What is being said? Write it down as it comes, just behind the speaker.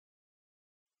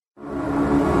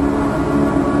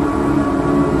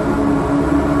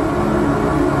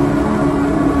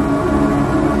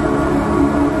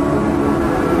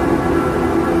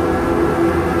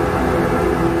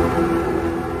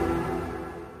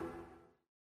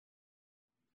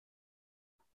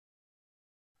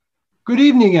Good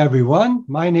evening, everyone.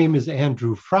 My name is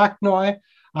Andrew Fracknoy.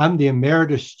 I'm the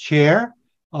Emeritus Chair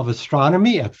of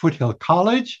Astronomy at Foothill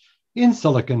College in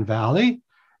Silicon Valley,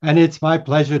 and it's my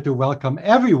pleasure to welcome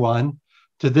everyone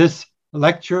to this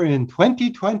lecture in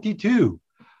 2022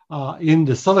 in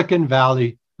the Silicon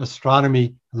Valley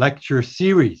Astronomy Lecture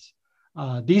Series.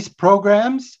 These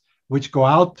programs, which go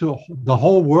out to the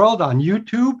whole world on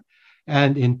YouTube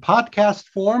and in podcast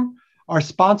form, are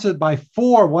sponsored by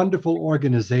four wonderful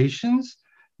organizations: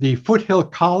 the Foothill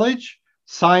College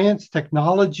Science,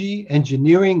 Technology,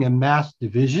 Engineering, and Math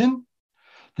Division,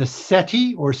 the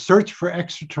SETI, or Search for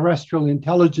Extraterrestrial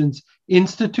Intelligence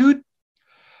Institute,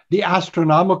 the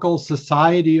Astronomical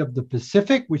Society of the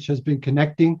Pacific, which has been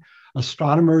connecting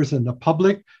astronomers and the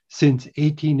public since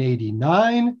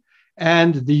 1889,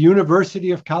 and the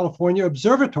University of California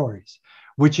Observatories,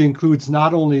 which includes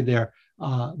not only their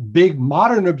big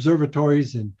modern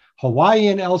observatories in Hawaii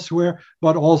and elsewhere,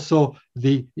 but also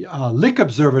the Lick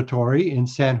Observatory in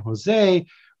San Jose,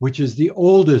 which is the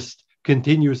oldest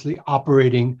continuously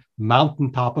operating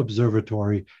mountaintop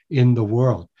observatory in the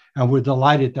world. And we're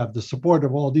delighted to have the support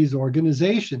of all these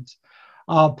organizations.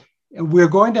 We're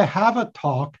going to have a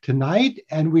talk tonight,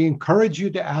 and we encourage you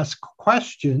to ask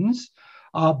questions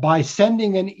by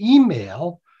sending an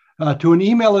email to an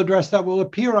email address that will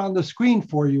appear on the screen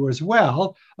for you as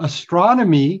well,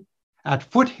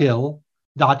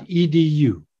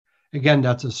 astronomy@foothill.edu. Again,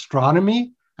 that's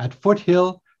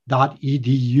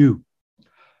astronomy@foothill.edu.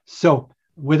 So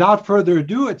without further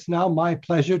ado, it's now my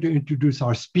pleasure to introduce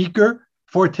our speaker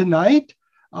for tonight.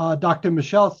 Dr.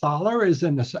 Michelle Thaler is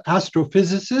an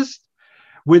astrophysicist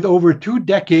with over 2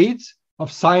 decades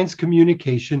of science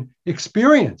communication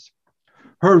experience.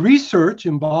 Her research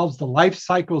involves the life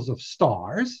cycles of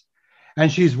stars,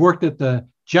 and she's worked at the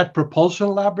Jet Propulsion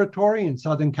Laboratory in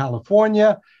Southern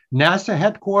California, NASA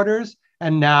headquarters,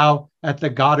 and now at the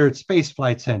Goddard Space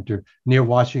Flight Center near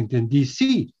Washington,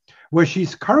 D.C., where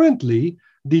she's currently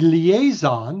the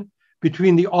liaison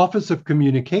between the Office of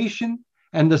Communication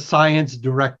and the Science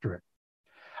Directorate.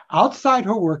 Outside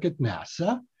her work at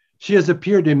NASA, she has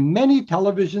appeared in many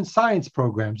television science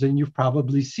programs, and you've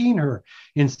probably seen her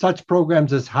in such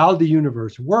programs as How the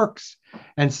Universe Works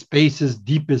and Space's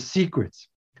Deepest Secrets.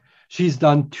 She's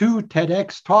done 2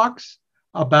 TEDx talks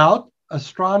about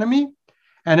astronomy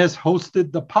and has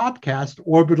hosted the podcast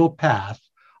Orbital Path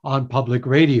on public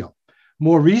radio.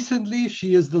 More recently,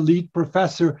 she is the lead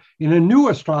professor in a new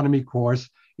astronomy course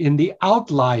in the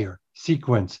Outlier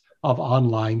sequence of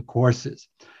online courses.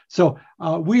 So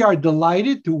we are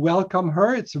delighted to welcome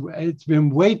her. It's been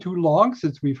way too long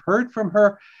since we've heard from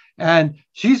her, and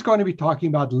she's going to be talking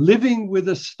about living with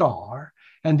a star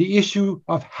and the issue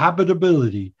of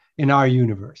habitability in our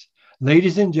universe.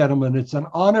 Ladies and gentlemen, it's an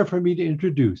honor for me to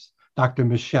introduce Dr.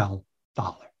 Michelle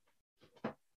Thaler.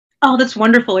 Oh, that's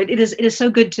wonderful. It is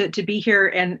so good to be here.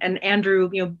 And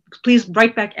Andrew, please,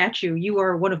 right back at you. You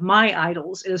are one of my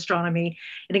idols in astronomy,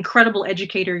 an incredible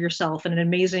educator yourself, and an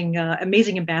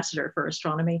amazing ambassador for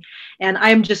astronomy. And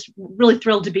I'm just really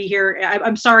thrilled to be here.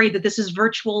 I'm sorry that this is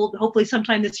virtual. Hopefully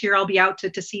sometime this year I'll be out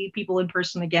to see people in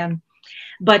person again.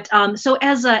 But so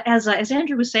as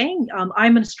Andrew was saying,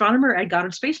 I'm an astronomer at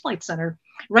Goddard Space Flight Center.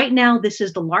 Right now, this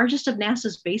is the largest of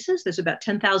NASA's bases. There's about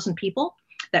 10,000 people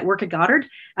that work at Goddard.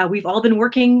 We've all been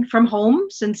working from home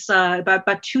since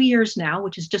about 2 years now,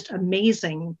 which is just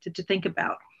amazing to think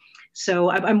about. So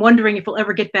I'm wondering if we'll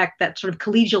ever get back that sort of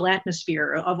collegial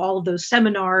atmosphere of all of those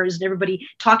seminars and everybody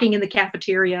talking in the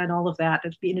cafeteria and all of that.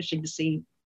 It'd be interesting to see.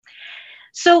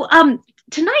 So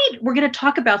tonight we're going to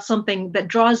talk about something that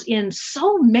draws in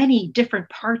so many different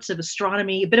parts of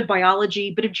astronomy, a bit of biology,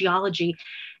 a bit of geology,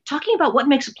 talking about what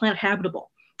makes a planet habitable.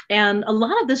 And a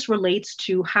lot of this relates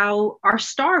to how our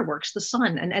star works, the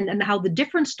sun, and how the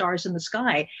different stars in the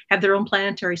sky have their own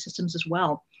planetary systems as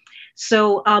well.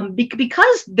 So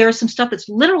because there's some stuff that's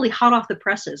literally hot off the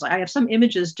presses, I have some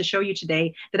images to show you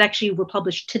today that actually were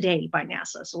published today by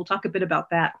NASA. So we'll talk a bit about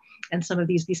that and some of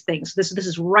these things. This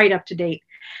is right up to date.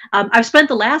 I've spent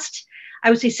the last, I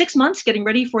would say, 6 months getting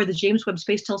ready for the James Webb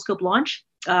Space Telescope launch.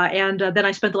 And then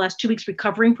I spent the last 2 weeks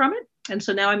recovering from it. And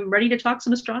so now I'm ready to talk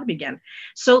some astronomy again.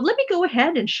 So let me go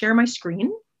ahead and share my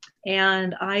screen,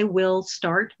 and I will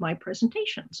start my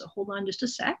presentation. So hold on just a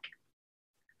sec.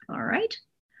 All right.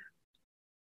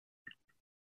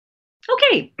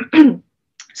 Okay.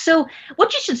 So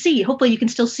what you should see, hopefully you can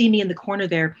still see me in the corner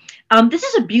there. This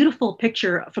is a beautiful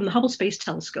picture from the Hubble Space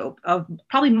Telescope of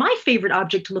probably my favorite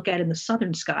object to look at in the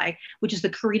southern sky, which is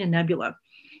the Carina Nebula.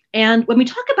 And when we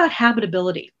talk about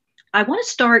habitability, I want to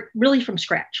start really from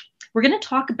scratch. We're going to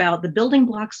talk about the building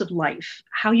blocks of life,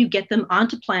 how you get them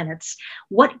onto planets,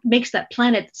 what makes that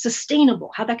planet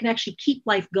sustainable, how that can actually keep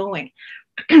life going.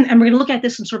 And we're going to look at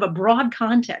this in sort of a broad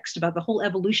context about the whole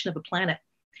evolution of a planet.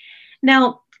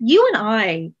 Now, you and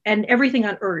I and everything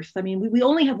on Earth, I mean, we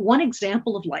only have one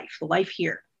example of life, the life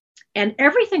here. And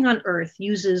everything on Earth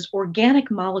uses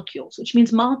organic molecules, which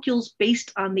means molecules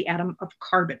based on the atom of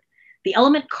carbon. The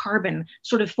element carbon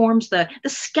sort of forms the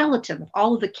skeleton of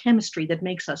all of the chemistry that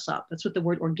makes us up. That's what the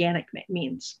word organic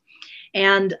means.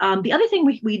 And the other thing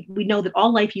we know that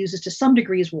all life uses to some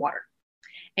degree is water.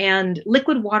 And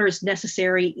liquid water is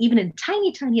necessary even in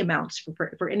tiny, tiny amounts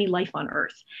for any life on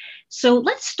Earth. So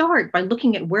let's start by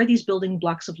looking at where these building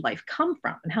blocks of life come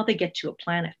from and how they get to a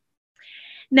planet.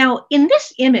 Now, in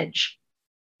this image,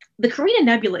 the Carina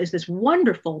Nebula is this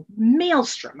wonderful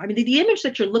maelstrom. I mean, the image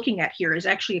that you're looking at here is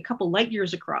actually a couple light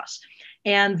years across.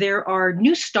 And there are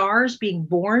new stars being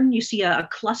born. You see a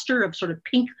cluster of sort of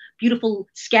pink, beautiful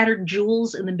scattered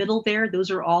jewels in the middle there.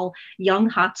 Those are all young,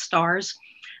 hot stars.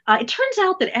 It turns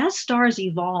out that as stars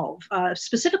evolve,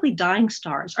 specifically dying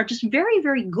stars are just very,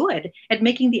 very good at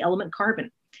making the element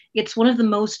carbon. It's one of the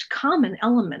most common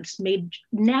elements made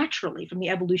naturally from the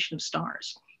evolution of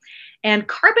stars. And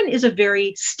carbon is a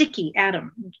very sticky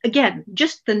atom. Again,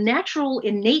 just the natural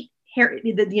innate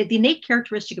the innate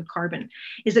characteristic of carbon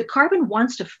is that carbon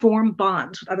wants to form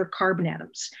bonds with other carbon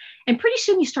atoms. And pretty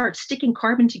soon you start sticking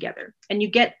carbon together and you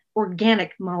get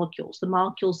organic molecules, the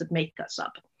molecules that make us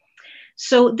up.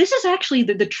 So this is actually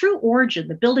the true origin.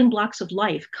 The building blocks of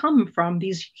life come from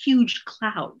these huge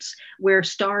clouds where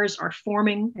stars are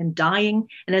forming and dying.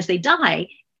 And as they die,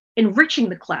 enriching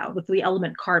the cloud with the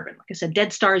element carbon. Like I said,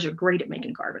 dead stars are great at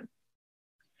making carbon.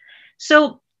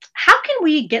 So how can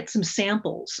we get some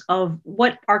samples of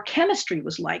what our chemistry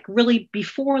was like really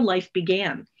before life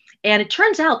began? And it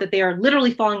turns out that they are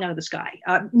literally falling out of the sky.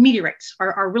 Meteorites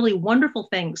are really wonderful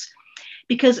things,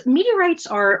 because meteorites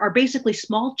are basically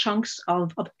small chunks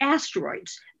of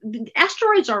asteroids.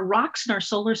 Asteroids are rocks in our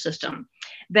solar system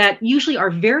that usually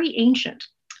are very ancient.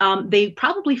 They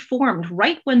probably formed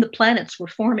right when the planets were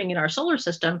forming in our solar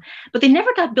system, but they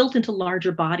never got built into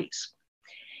larger bodies.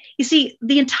 You see,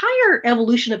 the entire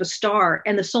evolution of a star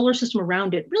and the solar system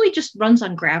around it really just runs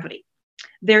on gravity.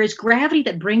 There is gravity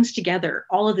that brings together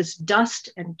all of this dust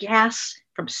and gas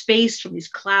from space, from these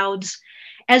clouds.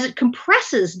 As it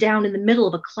compresses down in the middle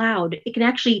of a cloud, it can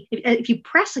actually, if you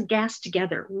press a gas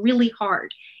together really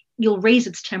hard, you'll raise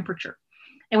its temperature.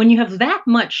 And when you have that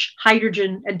much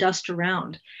hydrogen and dust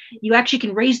around, you actually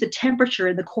can raise the temperature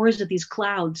in the cores of these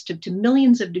clouds to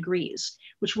millions of degrees,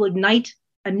 which will ignite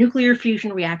a nuclear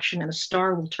fusion reaction and a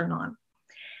star will turn on.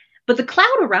 But the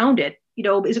cloud around it,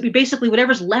 is basically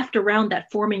whatever's left around that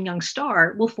forming young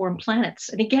star will form planets.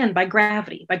 And again, by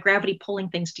gravity pulling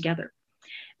things together.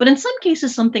 But in some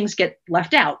cases, some things get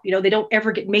left out. They don't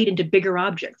ever get made into bigger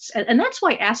objects. And that's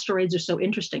why asteroids are so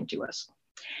interesting to us.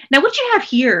 Now, what you have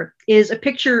here is a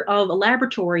picture of a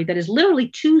laboratory that is literally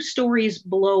 2 stories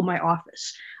below my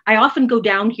office. I often go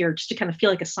down here just to kind of feel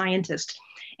like a scientist.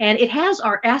 And it has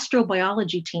our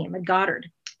astrobiology team at Goddard.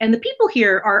 And the people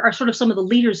here are sort of some of the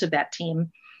leaders of that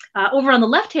team. Over on the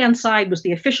left-hand side was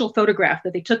the official photograph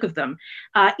that they took of them.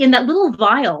 In that little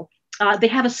vial, they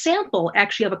have a sample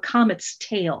actually of a comet's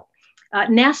tail.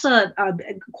 NASA,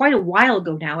 quite a while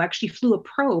ago now, actually flew a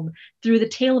probe through the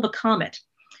tail of a comet.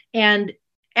 And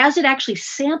as it actually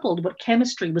sampled what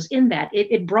chemistry was in that,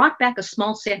 it brought back a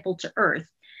small sample to Earth.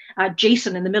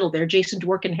 Jason in the middle there, Jason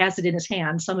Dworkin has it in his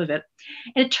hand, some of it.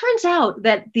 And it turns out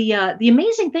that the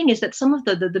amazing thing is that some of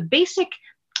the basic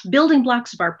building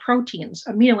blocks of our proteins,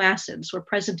 amino acids, were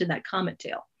present in that comet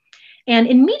tail. And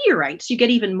in meteorites, you get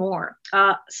even more.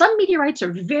 Some meteorites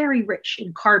are very rich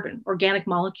in carbon, organic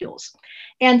molecules.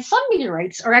 And some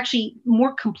meteorites are actually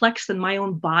more complex than my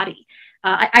own body.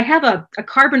 I have a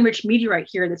carbon-rich meteorite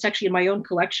here that's actually in my own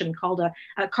collection called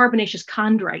a carbonaceous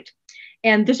chondrite.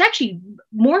 And there's actually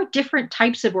more different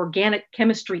types of organic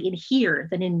chemistry in here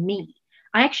than in me.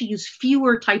 I actually use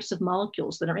fewer types of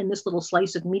molecules that are in this little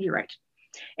slice of meteorite.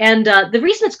 And the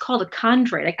reason it's called a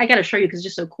chondrite, I got to show you because it's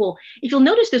just so cool. If you'll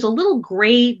notice, there's a little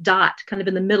gray dot kind of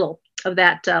in the middle of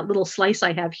that little slice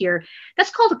I have here. That's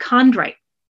called a chondrite.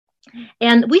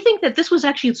 And we think that this was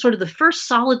actually sort of the first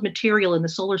solid material in the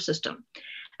solar system.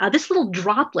 This little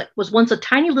droplet was once a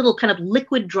tiny little kind of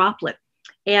liquid droplet.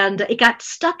 And it got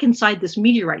stuck inside this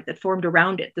meteorite that formed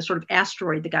around it, this sort of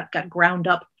asteroid that got ground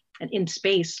up in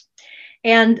space.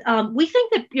 And we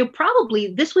think that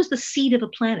probably this was the seed of a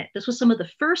planet. This was some of the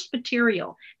first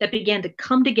material that began to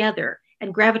come together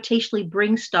and gravitationally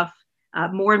bring stuff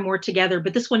more and more together.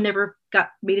 But this one never got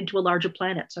made into a larger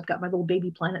planet. So I've got my little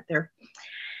baby planet there.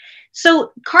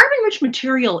 So carbon-rich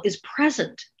material is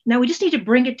present. Now we just need to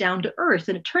bring it down to Earth.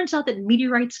 And it turns out that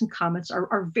meteorites and comets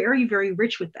are very, very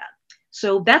rich with that.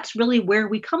 So that's really where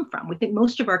we come from. We think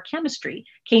most of our chemistry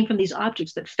came from these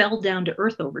objects that fell down to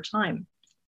Earth over time.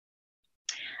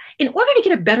 In order to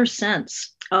get a better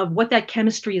sense of what that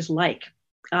chemistry is like,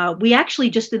 we actually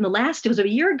just it was a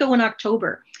year ago in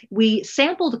October, we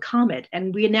sampled a comet,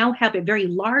 and we now have a very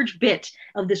large bit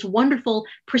of this wonderful,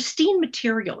 pristine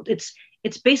material.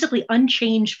 It's basically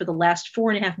unchanged for the last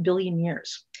 4.5 billion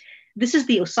years. This is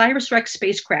the OSIRIS-REx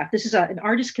spacecraft. This is an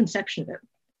artist's conception of it.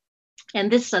 And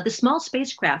this small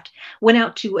spacecraft went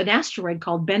out to an asteroid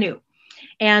called Bennu.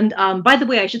 And by the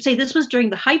way, I should say this was during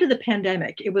the height of the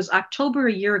pandemic. It was October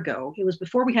a year ago. It was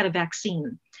before we had a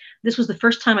vaccine. This was the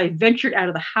first time I ventured out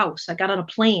of the house. I got on a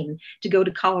plane to go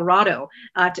to Colorado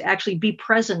to actually be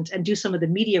present and do some of the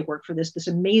media work for this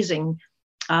amazing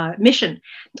mission.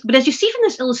 But as you see from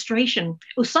this illustration,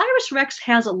 OSIRIS-REx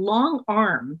has a long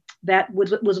arm that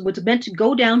was meant to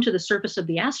go down to the surface of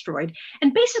the asteroid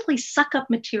and basically suck up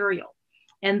material.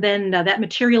 And then that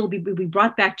material will be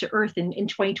brought back to Earth in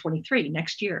 2023,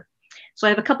 next year. So I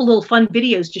have a couple little fun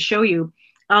videos to show you.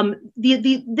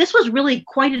 This was really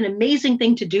quite an amazing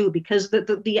thing to do, because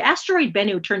the asteroid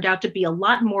Bennu turned out to be a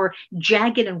lot more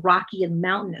jagged and rocky and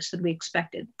mountainous than we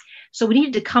expected. So we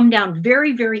needed to come down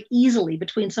very, very easily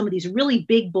between some of these really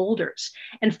big boulders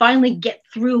and finally get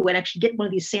through and actually get one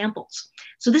of these samples.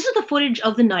 So this is the footage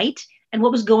of the night and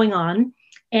what was going on.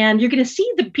 And you're going to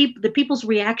see the people's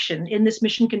reaction in this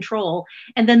mission control.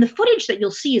 And then the footage that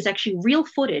you'll see is actually real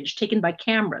footage taken by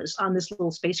cameras on this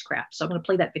little spacecraft. So I'm going to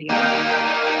play that video.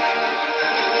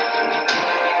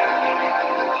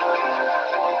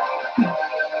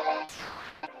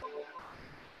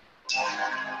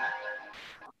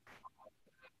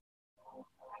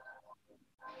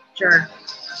 Sure.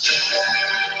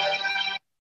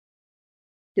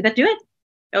 Did that do it?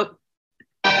 Oh,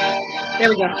 there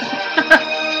we go.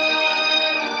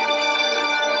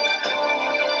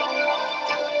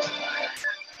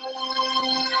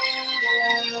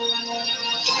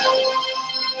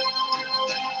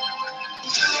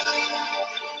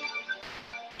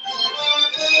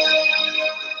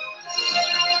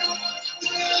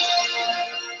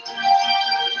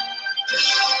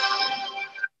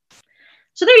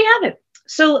 So there you have it.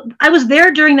 So I was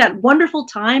there during that wonderful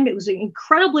time. It was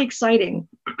incredibly exciting.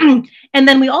 And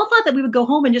then we all thought that we would go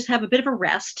home and just have a bit of a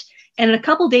rest. And in a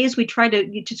couple of days, we tried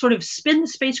to sort of spin the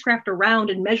spacecraft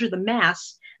around and measure the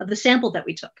mass of the sample that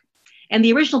we took. And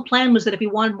the original plan was that if we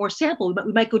wanted more sample,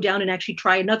 we might go down and actually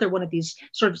try another one of these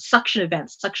sort of suction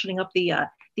events, suctioning up the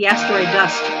asteroid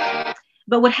dust.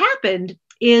 But what happened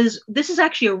is, this is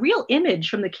actually a real image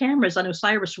from the cameras on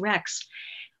OSIRIS-REx.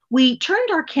 We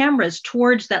turned our cameras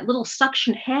towards that little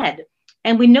suction head,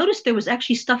 and we noticed there was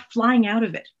actually stuff flying out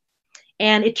of it.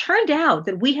 And it turned out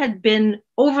that we had been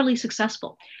overly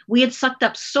successful. We had sucked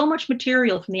up so much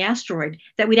material from the asteroid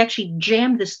that we'd actually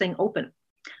jammed this thing open.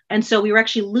 And so we were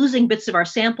actually losing bits of our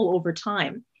sample over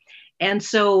time. And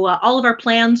so all of our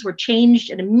plans were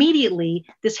changed, and immediately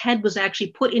this head was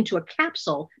actually put into a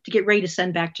capsule to get ready to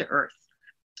send back to Earth.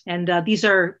 And this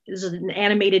is an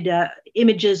animated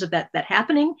images of that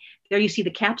happening. There you see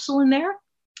the capsule in there,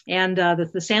 and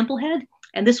the sample head.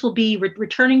 And this will be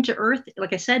returning to Earth,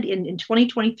 like I said, in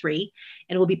 2023.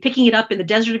 And we'll be picking it up in the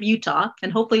desert of Utah.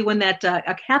 And hopefully when that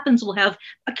happens, we'll have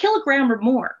a kilogram or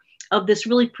more of this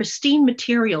really pristine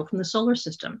material from the solar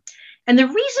system. And the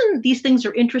reason these things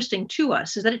are interesting to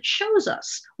us is that it shows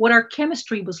us what our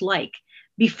chemistry was like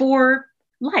before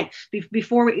life,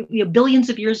 before billions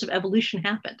of years of evolution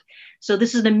happened. So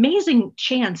this is an amazing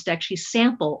chance to actually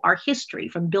sample our history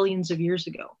from billions of years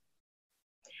ago.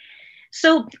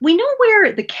 So we know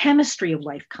where the chemistry of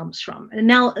life comes from. And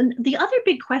now the other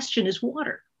big question is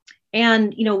water.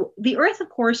 And, the Earth, of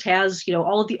course, has,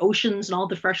 all of the oceans and all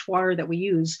the fresh water that we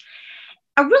use.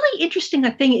 A really interesting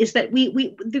thing is that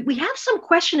we have some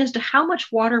question as to how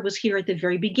much water was here at the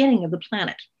very beginning of the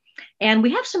planet. And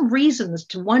we have some reasons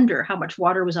to wonder how much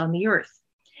water was on the Earth.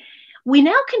 We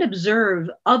now can observe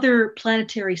other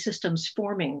planetary systems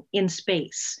forming in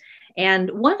space.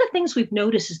 And one of the things we've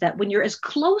noticed is that when you're as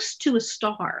close to a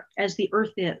star as the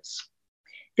Earth is,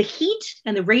 the heat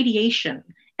and the radiation,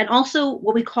 and also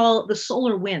what we call the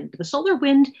solar wind. The solar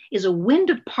wind is a wind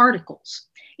of particles.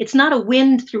 It's not a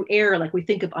wind through air like we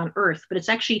think of on Earth, but it's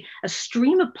actually a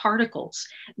stream of particles,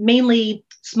 mainly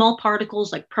small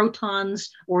particles like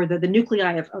protons or the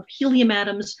nuclei of helium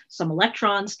atoms, some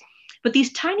electrons. But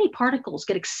these tiny particles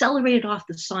get accelerated off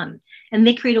the sun, and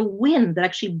they create a wind that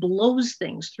actually blows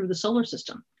things through the solar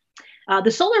system.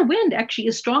 The solar wind actually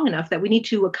is strong enough that we need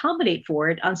to accommodate for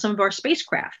it on some of our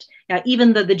spacecraft.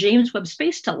 Even the James Webb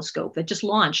Space Telescope that just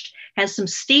launched has some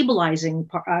stabilizing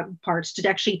parts to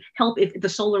actually help if the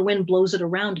solar wind blows it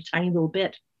around a tiny little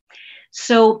bit.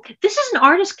 So this is an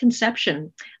artist's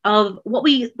conception of what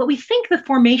we think the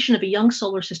formation of a young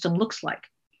solar system looks like.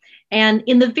 And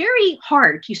in the very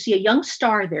heart, you see a young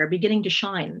star there beginning to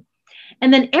shine.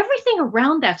 And then everything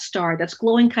around that star that's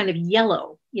glowing kind of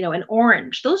yellow, and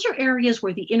orange, those are areas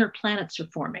where the inner planets are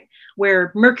forming,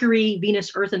 where Mercury,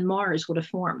 Venus, Earth, and Mars would have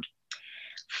formed.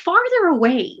 Farther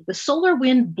away, the solar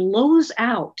wind blows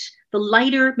out the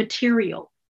lighter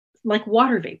material, like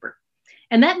water vapor.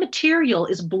 And that material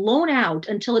is blown out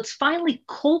until it's finally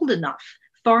cold enough,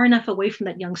 far enough away from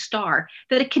that young star,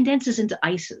 that it condenses into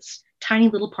ices, tiny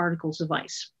little particles of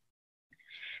ice.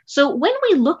 So when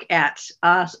we look at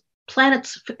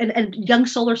planets and young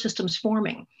solar systems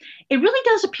forming, it really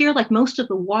does appear like most of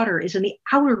the water is in the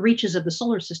outer reaches of the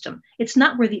solar system. It's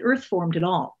not where the Earth formed at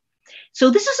all. So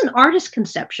this is an artist's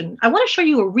conception. I want to show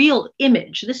you a real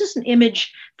image. This is an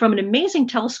image from an amazing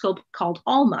telescope called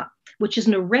ALMA, which is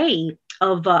an array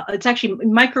of, it's actually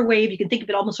microwave. You can think of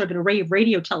it almost like an array of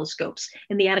radio telescopes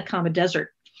in the Atacama Desert.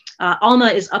 ALMA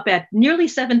is up at nearly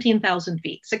 17,000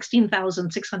 feet,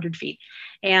 16,600 feet.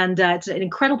 And it's an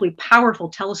incredibly powerful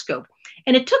telescope.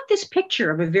 And it took this picture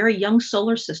of a very young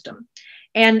solar system.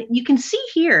 And you can see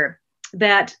here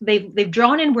that they've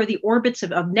drawn in where the orbits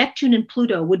of Neptune and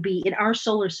Pluto would be in our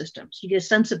solar system. So you get a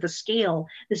sense of the scale.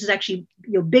 This is actually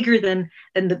bigger than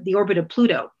the orbit of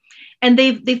Pluto. And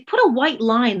they've put a white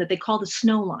line that they call the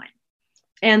snow line.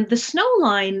 And the snow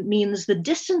line means the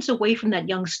distance away from that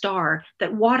young star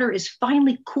that water is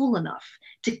finally cool enough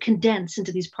to condense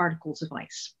into these particles of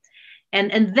ice.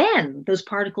 And then those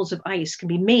particles of ice can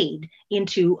be made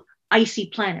into icy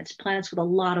planets, planets with a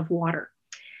lot of water.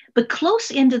 But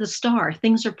close into the star,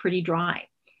 things are pretty dry.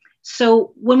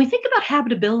 So when we think about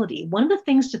habitability, one of the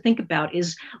things to think about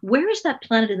is, where is that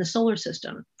planet in the solar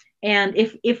system? And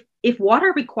if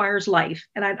water requires life,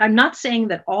 and I'm not saying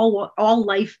that all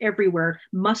life everywhere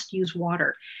must use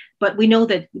water, but we know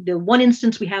that the one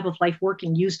instance we have of life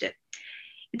working used it.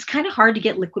 It's kind of hard to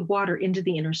get liquid water into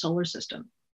the inner solar system.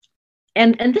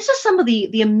 And this is some of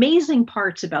the amazing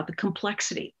parts about the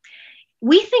complexity.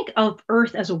 We think of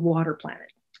Earth as a water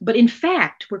planet, but in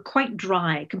fact, we're quite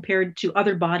dry compared to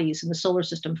other bodies in the solar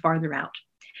system farther out.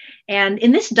 And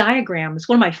in this diagram, it's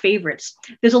one of my favorites,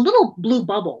 there's a little blue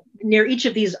bubble near each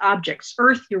of these objects,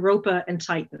 Earth, Europa, and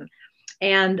Titan.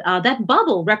 And that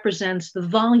bubble represents the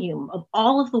volume of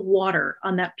all of the water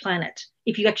on that planet,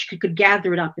 if you actually could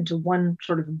gather it up into one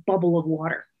sort of bubble of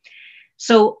water.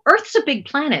 So Earth's a big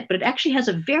planet, but it actually has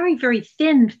a very, very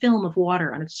thin film of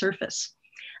water on its surface.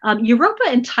 Europa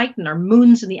and Titan are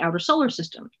moons in the outer solar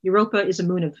system. Europa is a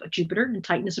moon of Jupiter, and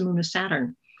Titan is a moon of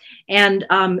Saturn. And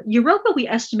Europa, we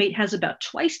estimate, has about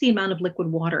twice the amount of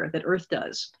liquid water that Earth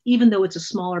does, even though it's a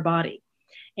smaller body.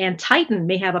 And Titan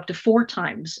may have up to 4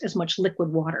 times as much liquid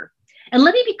water. And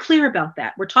let me be clear about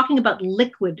that. We're talking about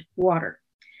liquid water.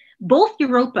 Both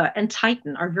Europa and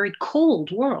Titan are very cold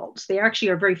worlds. They actually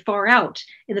are very far out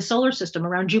in the solar system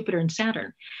around Jupiter and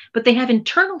Saturn, but they have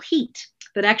internal heat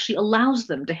that actually allows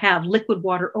them to have liquid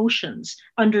water oceans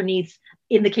underneath,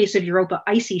 in the case of Europa,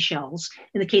 icy shells.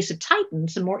 In the case of Titan,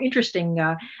 some more interesting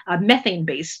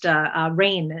methane-based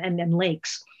rain and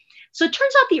lakes. So it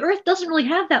turns out the Earth doesn't really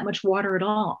have that much water at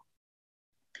all.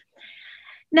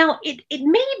 Now, it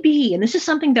may be, and this is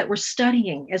something that we're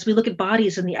studying as we look at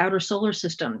bodies in the outer solar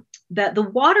system, that the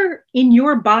water in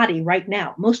your body right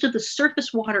now, most of the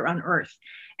surface water on Earth,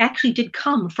 actually did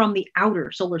come from the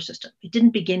outer solar system. It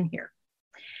didn't begin here.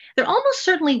 There almost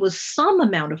certainly was some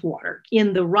amount of water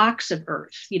in the rocks of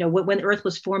Earth, when Earth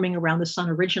was forming around the sun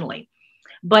originally.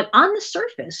 But on the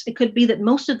surface, it could be that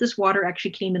most of this water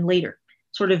actually came in later,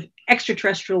 sort of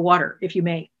extraterrestrial water, if you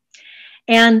may.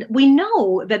 And we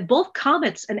know that both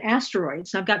comets and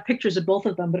asteroids, and I've got pictures of both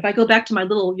of them, but if I go back to my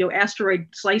little asteroid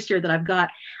slice here that I've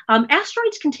got,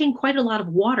 asteroids contain quite a lot of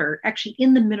water actually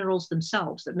in the minerals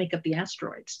themselves that make up the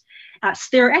asteroids.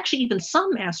 There are actually even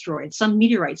some asteroids, some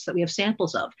meteorites that we have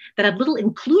samples of that have little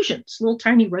inclusions, little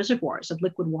tiny reservoirs of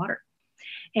liquid water.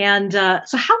 And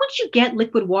so how would you get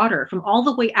liquid water from all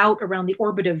the way out around the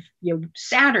orbit of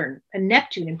Saturn and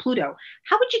Neptune and Pluto?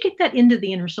 How would you get that into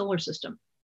the inner solar system?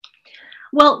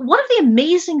 Well, one of the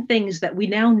amazing things that we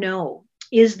now know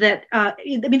is that,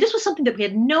 this was something that we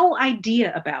had no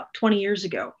idea about 20 years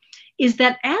ago, is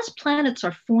that as planets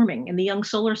are forming in the young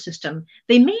solar system,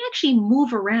 they may actually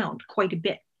move around quite a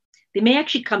bit. They may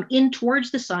actually come in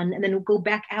towards the sun and then go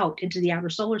back out into the outer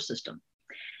solar system.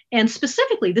 And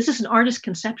specifically, this is an artist's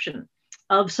conception.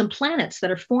 of some planets that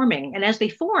are forming. And as they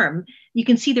form, you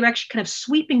can see they're actually kind of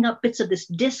sweeping up bits of this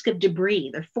disk of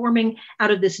debris. They're forming out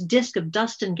of this disk of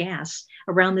dust and gas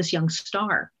around this young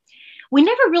star. We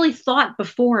never really thought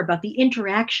before about the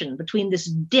interaction between this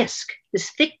disk, this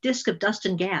thick disk of dust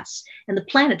and gas, and the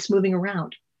planets moving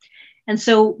around. And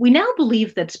so we now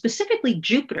believe that specifically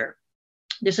Jupiter,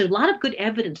 there's a lot of good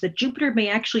evidence that Jupiter may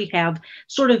actually have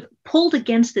sort of pulled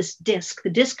against this disk. The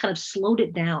disk kind of slowed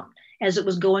it down as it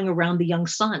was going around the young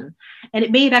sun. And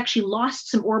it may have actually lost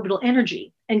some orbital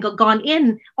energy and gone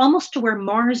in almost to where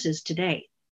Mars is today.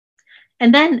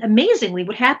 And then amazingly,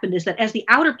 what happened is that as the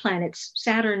outer planets,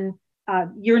 Saturn,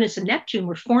 Uranus and Neptune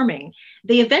were forming,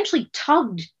 they eventually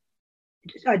tugged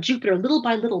Jupiter little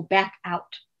by little back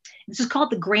out. This is called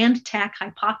the Grand Tack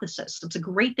hypothesis. It's a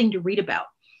great thing to read about.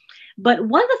 But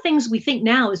one of the things we think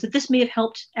now is that this may have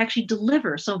helped actually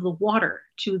deliver some of the water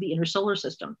to the inner solar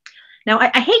system. Now,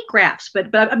 I hate graphs,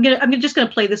 but I'm just going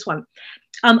to play this one.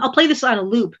 I'll play this on a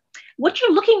loop. What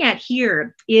you're looking at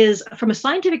here is from a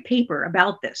scientific paper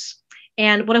about this.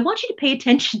 And what I want you to pay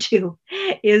attention to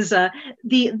is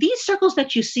these circles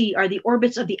that you see are the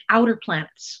orbits of the outer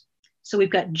planets. So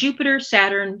we've got Jupiter,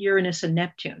 Saturn, Uranus, and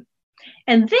Neptune.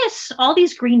 And all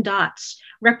these green dots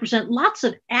represent lots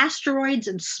of asteroids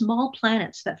and small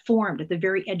planets that formed at the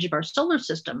very edge of our solar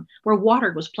system where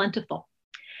water was plentiful.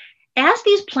 As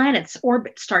these planets'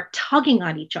 orbits start tugging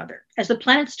on each other, as the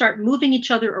planets start moving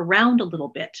each other around a little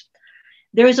bit,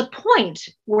 there is a point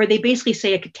where they basically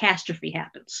say a catastrophe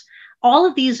happens. All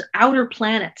of these outer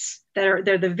planets they're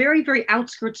the very, very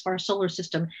outskirts of our solar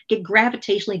system get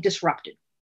gravitationally disrupted.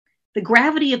 The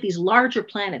gravity of these larger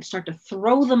planets start to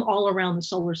throw them all around the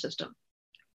solar system.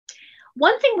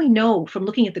 One thing we know from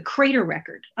looking at the crater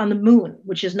record on the moon,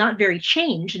 which is not very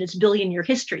changed in its billion-year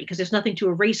history, because there's nothing to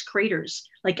erase craters.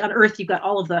 Like on Earth, you've got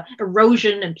all of the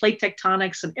erosion and plate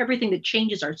tectonics and everything that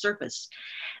changes our surface.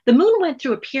 The moon went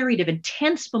through a period of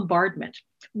intense bombardment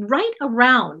right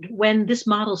around when this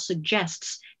model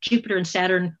suggests Jupiter and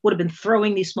Saturn would have been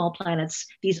throwing these small planets,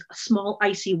 these small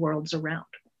icy worlds around.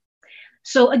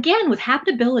 So again, with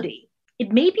habitability,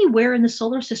 it may be where in the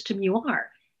solar system you are.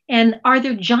 And are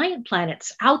there giant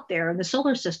planets out there in the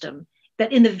solar system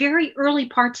that in the very early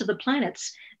parts of the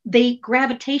planets, they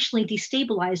gravitationally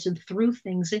destabilized and threw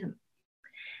things in?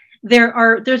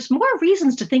 There's more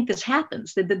reasons to think this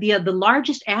happens. The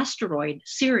largest asteroid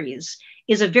Ceres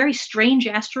is a very strange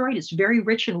asteroid. It's very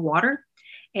rich in water.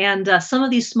 And some of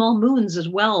these small moons as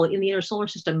well in the inner solar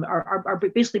system are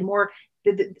basically more,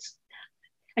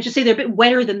 I should say they're a bit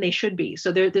wetter than they should be.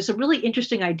 So there's some really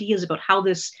interesting ideas about how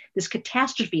this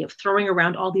catastrophe of throwing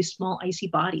around all these small icy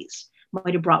bodies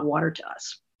might have brought water to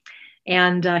us.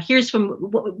 And here's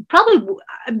from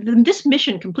this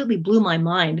mission completely blew my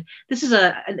mind. This is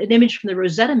an image from the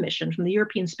Rosetta mission from the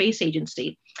European Space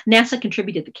Agency. NASA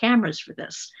contributed the cameras for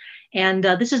this. And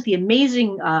this is the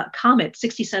amazing comet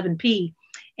 67P.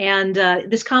 And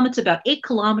this comet's about 8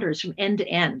 kilometers from end to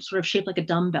end, sort of shaped like a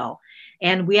dumbbell.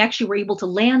 And we actually were able to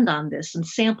land on this and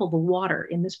sample the water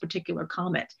in this particular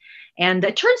comet. And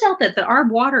it turns out that our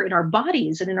water in our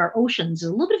bodies and in our oceans is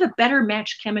a little bit of a better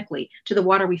match chemically to the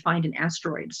water we find in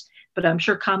asteroids. But I'm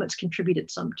sure comets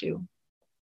contributed some too.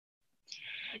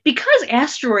 Because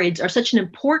asteroids are such an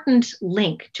important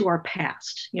link to our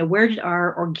past, where did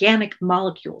our organic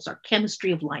molecules, our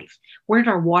chemistry of life, where did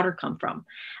our water come from?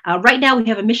 Right now, we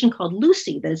have a mission called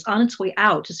Lucy that is on its way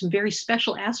out to some very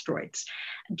special asteroids.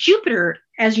 Jupiter,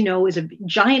 as you know, is a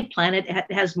giant planet.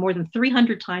 It has more than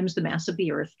 300 times the mass of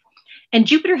the Earth. And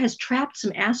Jupiter has trapped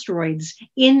some asteroids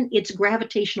in its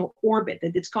gravitational orbit.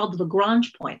 It's called the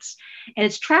Lagrange points. And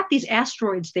it's trapped these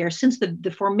asteroids there since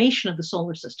the formation of the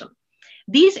solar system.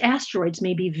 These asteroids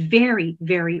may be very,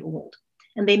 very old,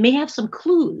 and they may have some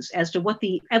clues as to what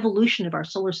the evolution of our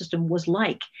solar system was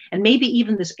like, and maybe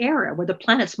even this era where the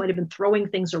planets might have been throwing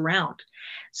things around.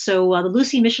 So the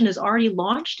Lucy mission is already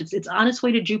launched. It's on its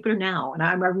way to Jupiter now, and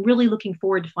I'm really looking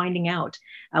forward to finding out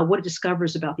what it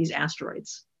discovers about these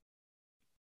asteroids.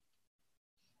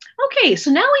 Okay, so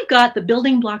now we've got the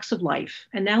building blocks of life,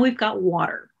 and now we've got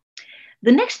water.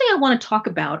 The next thing I want to talk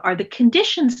about are the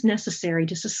conditions necessary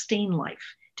to sustain life,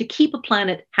 to keep a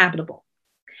planet habitable.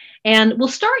 And we'll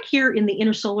start here in the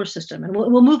inner solar system, and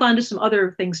we'll move on to some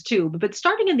other things too. But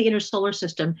starting in the inner solar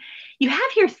system, you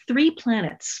have here 3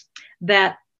 planets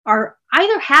that are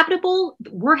either habitable,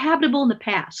 were habitable in the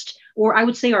past, or I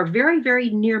would say are very, very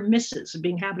near misses of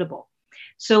being habitable.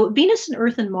 So Venus and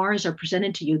Earth and Mars are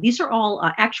presented to you. These are all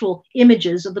actual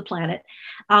images of the planet.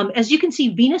 As you can see,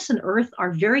 Venus and Earth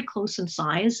are very close in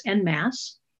size and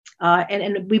mass,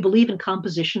 and we believe in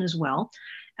composition as well.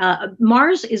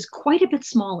 Mars is quite a bit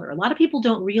smaller. A lot of people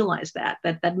don't realize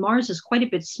that Mars is quite a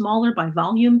bit smaller by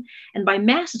volume, and by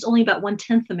mass, it's only about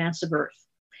 1/10 the mass of Earth.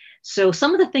 So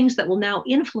some of the things that will now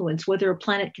influence whether a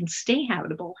planet can stay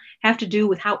habitable have to do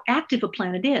with how active a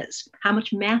planet is, how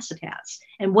much mass it has,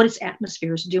 and what its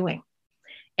atmosphere is doing.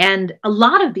 And a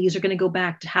lot of these are going to go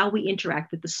back to how we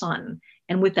interact with the sun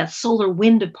and with that solar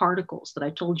wind of particles that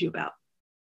I told you about.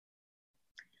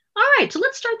 All right, so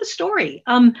let's start the story.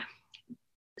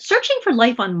 Searching for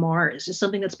life on Mars is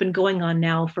something that's been going on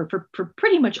now for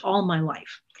pretty much all my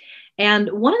life. And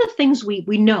one of the things we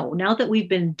know now that we've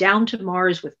been down to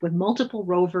Mars with multiple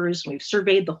rovers, we've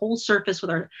surveyed the whole surface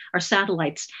with our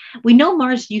satellites, we know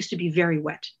Mars used to be very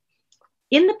wet.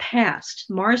 In the past,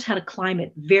 Mars had a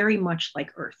climate very much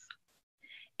like Earth.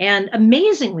 And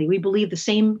amazingly, we believe the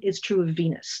same is true of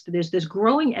Venus. There's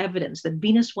growing evidence that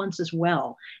Venus once as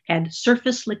well had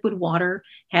surface liquid water,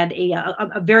 had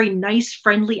a very nice,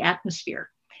 friendly atmosphere.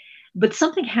 But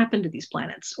something happened to these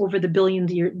planets over the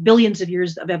billions of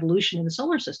years of evolution in the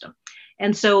solar system.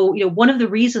 And so, one of the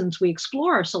reasons we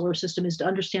explore our solar system is to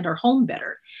understand our home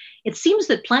better. It seems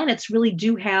that planets really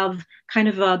do have kind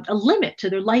of a limit to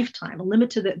their lifetime, a limit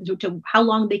to how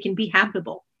long they can be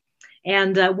habitable.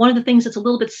 And one of the things that's a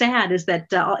little bit sad is that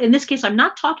in this case, I'm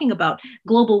not talking about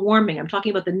global warming. I'm talking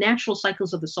about the natural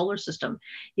cycles of the solar system.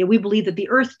 We believe that the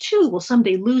Earth, too, will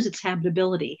someday lose its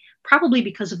habitability, probably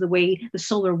because of the way the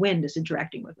solar wind is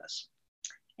interacting with us.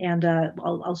 And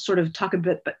I'll sort of talk a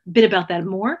bit about that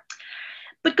more.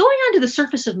 But going on to the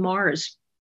surface of Mars,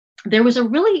 there was a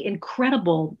really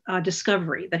incredible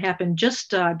discovery that happened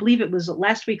just, I believe it was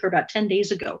last week or about 10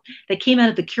 days ago, that came out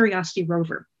of the Curiosity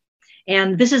rover.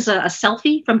 And this is a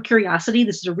selfie from Curiosity.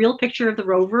 This is a real picture of the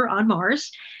rover on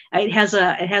Mars. It has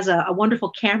a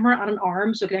wonderful camera on an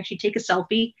arm, so it can actually take a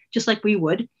selfie just like we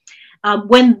would.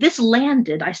 When this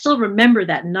landed, I still remember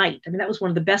that night. I mean, that was one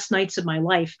of the best nights of my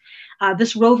life.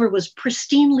 This rover was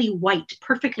pristinely white,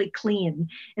 perfectly clean.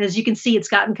 And as you can see, it's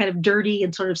gotten kind of dirty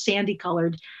and sort of sandy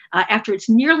colored after it's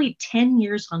nearly 10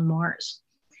 years on Mars.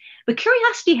 But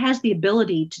Curiosity has the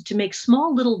ability to make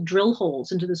small little drill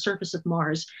holes into the surface of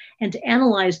Mars and to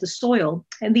analyze the soil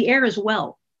and the air as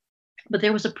well. But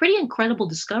there was a pretty incredible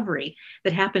discovery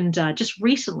that happened just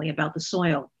recently about the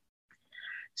soil.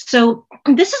 So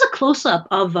this is a close-up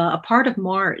of a part of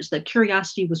Mars that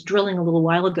Curiosity was drilling a little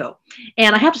while ago.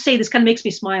 And I have to say, this kind of makes me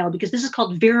smile because this is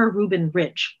called Vera Rubin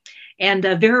Ridge. And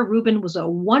Vera Rubin was a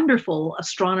wonderful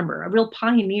astronomer, a real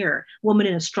pioneer woman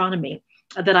in astronomy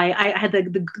that I had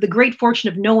the great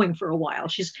fortune of knowing for a while.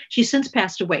 She's since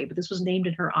passed away, but this was named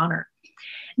in her honor.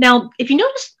 Now, if you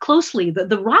notice closely,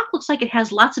 the rock looks like it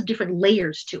has lots of different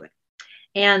layers to it.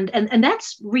 And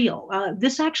that's real.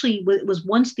 This actually was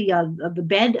once the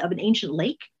bed of an ancient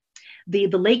lake. The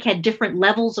lake had different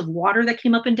levels of water that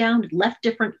came up and down. It left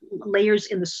different layers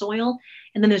in the soil.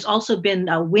 And then there's also been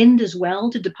wind as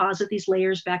well to deposit these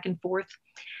layers back and forth.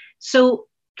 So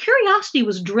Curiosity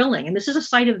was drilling, and this is a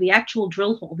site of the actual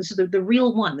drill hole. This is the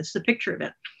real one. This is a picture of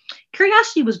it.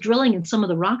 Curiosity was drilling in some of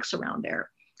the rocks around there.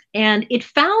 And it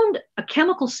found a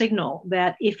chemical signal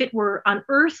that if it were on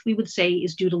Earth, we would say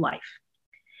is due to life.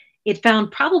 It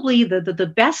found probably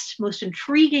the best, most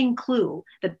intriguing clue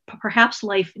that perhaps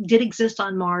life did exist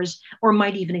on Mars or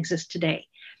might even exist today.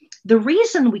 The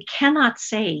reason we cannot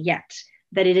say yet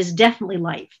that it is definitely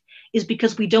life is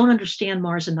because we don't understand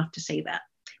Mars enough to say that.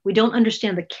 We don't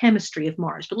understand the chemistry of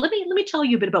Mars. But let me tell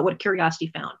you a bit about what Curiosity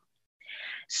found.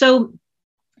 So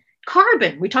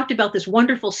carbon, we talked about this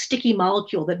wonderful sticky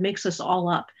molecule that makes us all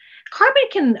up. Carbon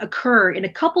can occur in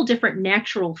a couple different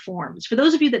natural forms. For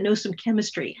those of you that know some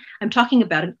chemistry, I'm talking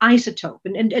about an isotope.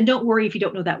 And don't worry if you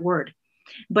don't know that word.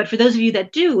 But for those of you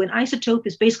that do, an isotope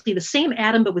is basically the same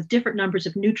atom, but with different numbers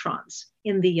of neutrons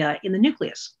in the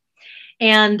nucleus.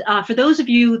 And for those of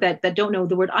you that don't know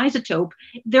the word isotope,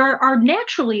 there are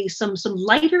naturally some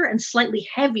lighter and slightly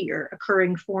heavier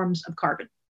occurring forms of carbon.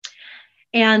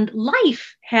 And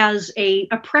life has a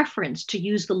preference to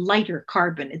use the lighter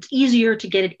carbon. It's easier to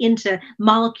get it into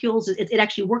molecules. It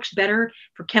actually works better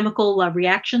for chemical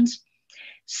reactions.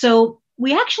 So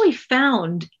we actually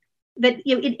found that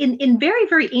in very,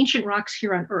 very ancient rocks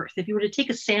here on Earth, if you were to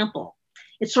take a sample,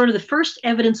 it's sort of the first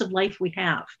evidence of life we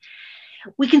have.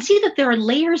 We can see that there are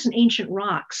layers in ancient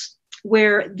rocks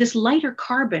where this lighter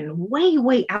carbon way,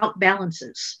 way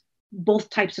outbalances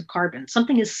both types of carbon.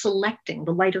 Something is selecting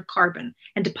the lighter carbon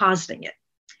and depositing it.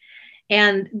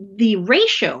 And the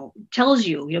ratio tells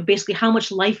you, basically how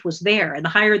much life was there. And the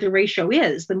higher the ratio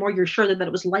is, the more you're sure that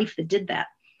it was life that did that.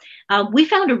 We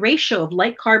found a ratio of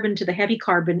light carbon to the heavy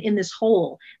carbon in this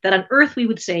hole that on Earth we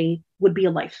would say would be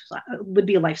a life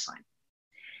sign.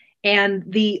 And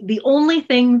the only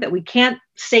thing that we can't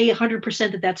say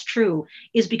 100% that that's true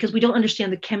is because we don't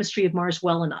understand the chemistry of Mars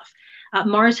well enough.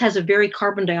 Mars has a very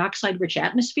carbon dioxide rich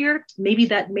atmosphere. Maybe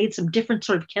that made some different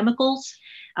sort of chemicals.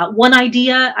 One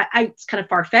idea, it's kind of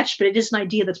far fetched, but it is an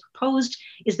idea that's proposed,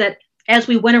 is that as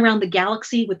we went around the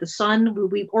galaxy with the sun,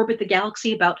 we orbit the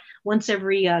galaxy about once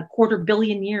every quarter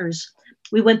billion years.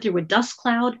 We went through a dust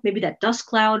cloud. Maybe that dust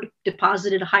cloud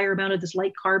deposited a higher amount of this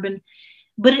light carbon.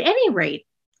 But at any rate,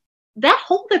 that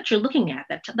hole that you're looking at,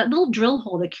 that little drill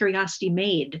hole that Curiosity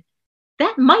made,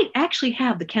 that might actually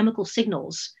have the chemical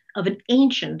signals of an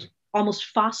ancient, almost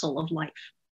fossil of life.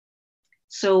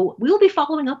 So we will be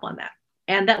following up on that.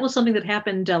 And that was something that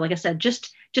happened, like I said,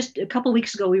 just a couple of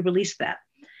weeks ago, we released that.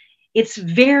 It's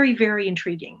very, very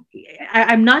intriguing.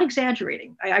 I'm not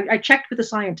exaggerating. I checked with the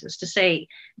scientists to say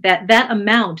that that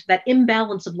amount, that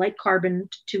imbalance of light carbon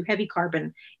to heavy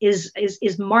carbon is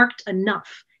marked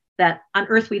enough that on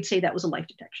Earth, we'd say that was a life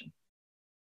detection.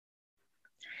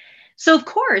 So, of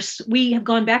course, we have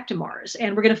gone back to Mars,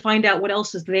 and we're going to find out what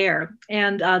else is there.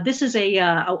 And this is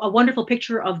a wonderful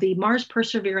picture of the Mars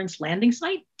Perseverance landing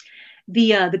site.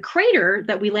 The crater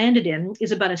that we landed in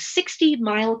is about a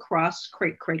 60-mile across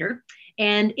crater,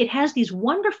 and it has these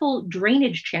wonderful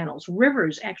drainage channels.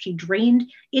 Rivers actually drained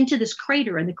into this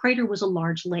crater, and the crater was a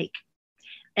large lake.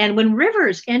 And when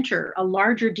rivers enter a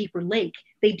larger, deeper lake,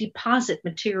 they deposit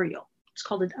material. It's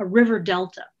called a river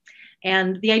delta.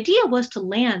 And the idea was to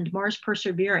land Mars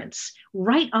Perseverance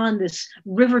right on this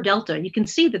river delta. You can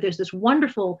see that there's this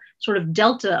wonderful sort of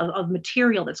delta of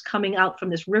material that's coming out from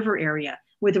this river area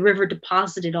where the river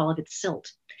deposited all of its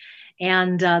silt.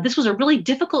 And this was a really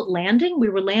difficult landing. We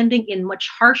were landing in much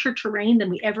harsher terrain than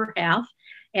we ever have.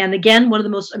 And again, one of the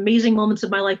most amazing moments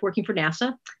of my life working for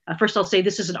NASA. First, I'll say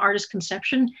this is an artist's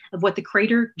conception of what the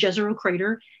crater, Jezero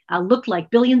crater, looked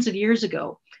like billions of years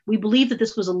ago. We believe that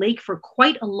this was a lake for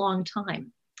quite a long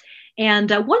time. And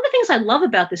one of the things I love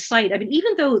about this site, I mean,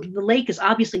 even though the lake is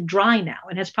obviously dry now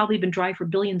and has probably been dry for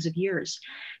billions of years,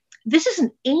 this is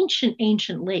an ancient,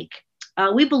 ancient lake.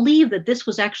 We believe that this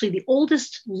was actually the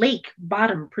oldest lake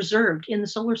bottom preserved in the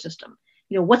solar system.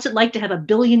 You know, what's it like to have a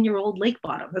billion-year-old lake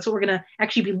bottom? That's what we're going to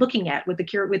actually be looking at with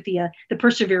the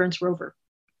Perseverance rover.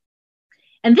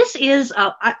 And this is,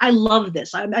 I love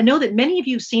this. I know that many of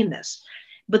you have seen this,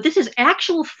 but this is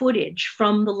actual footage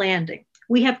from the landing.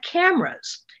 We have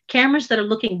cameras that are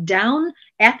looking down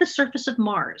at the surface of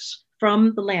Mars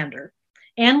from the lander.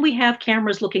 And we have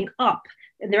cameras looking up,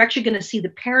 and they're actually going to see the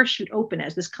parachute open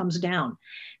as this comes down.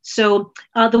 So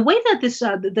the way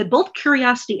that that both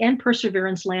Curiosity and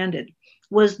Perseverance landed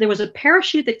was there was a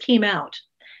parachute that came out.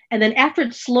 And then after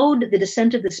it slowed the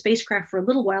descent of the spacecraft for a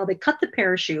little while, they cut the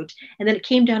parachute, and then it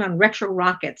came down on retro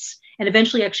rockets and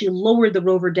eventually actually lowered the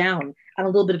rover down on a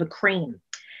little bit of a crane.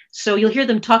 So you'll hear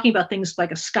them talking about things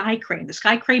like a sky crane. The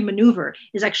sky crane maneuver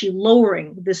is actually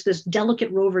lowering this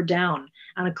delicate rover down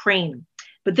on a crane.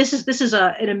 But this is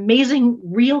an amazing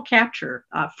real capture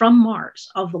from Mars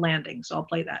of the landing. So I'll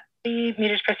play that. 3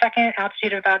 meters per second,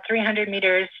 altitude of about 300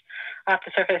 meters off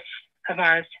the surface of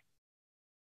Mars.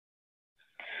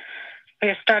 We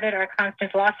have started our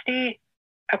constant velocity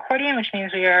accordion, which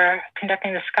means we are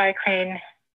conducting the sky crane,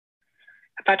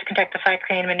 about to conduct the sky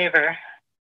crane maneuver.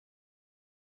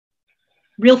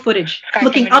 Real footage,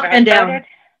 looking up and down.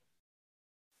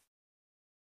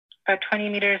 About 20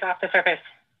 meters off the surface.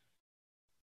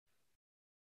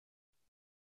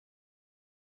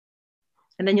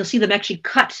 And then you'll see them actually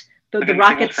cut the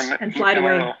rockets and fly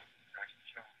away.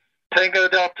 Tango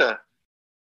Delta.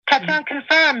 Touchdown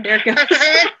confirmed. There it goes.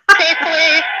 Perseverance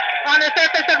safely on the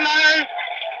surface of Mars,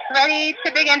 ready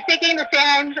to begin seeking the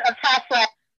sands of past life.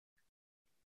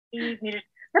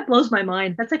 That blows my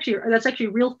mind. That's actually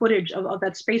real footage of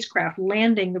that spacecraft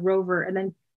landing the rover and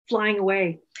then flying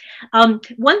away.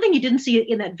 One thing you didn't see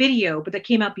in that video, but that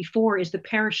came out before, is the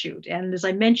parachute. And as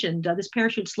I mentioned, this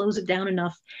parachute slows it down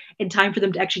enough in time for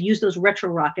them to actually use those retro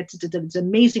rockets. It's an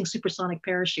amazing supersonic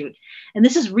parachute. And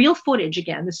this is real footage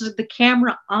again. This is the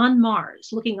camera on Mars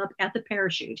looking up at the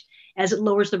parachute as it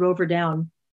lowers the rover down.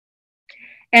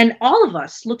 And all of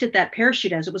us looked at that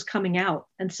parachute as it was coming out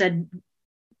and said,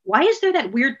 why is there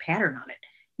that weird pattern on it?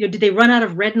 You know, did they run out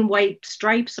of red and white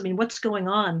stripes? I mean, what's going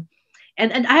on?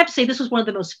 And I have to say, this was one of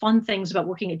the most fun things about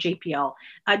working at JPL.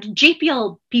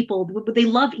 JPL people, they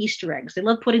love Easter eggs. They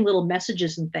love putting little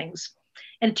messages and things.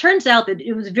 And it turns out that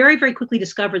it was very, very quickly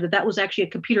discovered that that was actually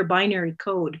a computer binary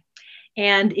code.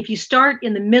 And if you start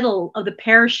in the middle of the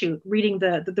parachute reading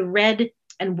the red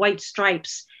and white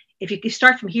stripes, if you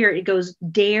start from here, it goes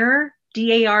dare,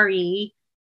 D-A-R-E,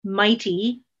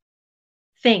 mighty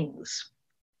things.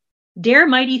 Dare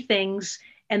mighty things.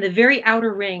 And the very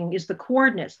outer ring is the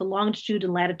coordinates, the longitude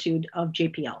and latitude of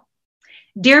JPL.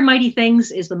 Dare Mighty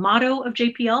Things is the motto of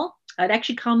JPL. It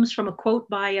actually comes from a quote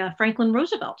by Franklin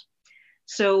Roosevelt.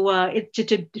 So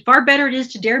far better it is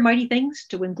to dare mighty things,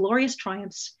 to win glorious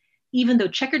triumphs, even though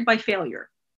checkered by failure,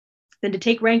 than to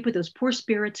take rank with those poor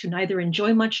spirits who neither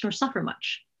enjoy much nor suffer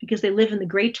much, because they live in the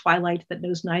gray twilight that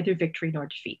knows neither victory nor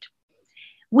defeat.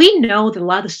 We know that a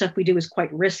lot of the stuff we do is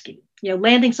quite risky.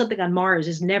 Landing something on Mars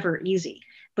is never easy.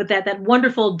 But that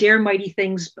wonderful Dare Mighty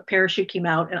Things parachute came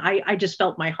out, and I just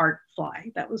felt my heart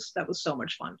fly. That was so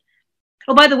much fun.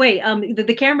 Oh, by the way,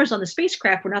 the cameras on the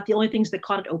spacecraft were not the only things that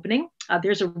caught it opening.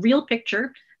 There's a real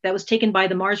picture that was taken by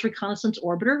the Mars Reconnaissance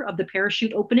Orbiter of the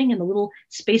parachute opening and the little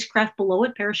spacecraft below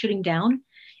it parachuting down.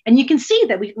 And you can see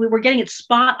that we were getting it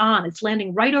spot on. It's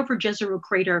landing right over Jezero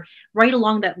Crater, right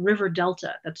along that river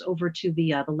delta that's over to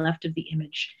the left of the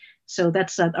image. So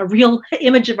that's a real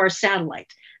image of our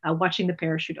satellite watching the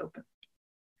parachute open.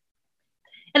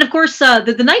 And of course,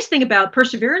 the nice thing about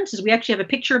Perseverance is we actually have a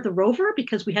picture of the rover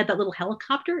because we had that little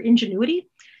helicopter, Ingenuity.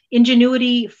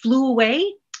 Ingenuity flew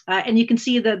away, and you can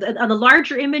see on the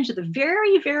larger image at the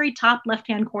very, very top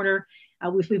left-hand corner,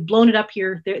 we've blown it up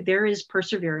here. There is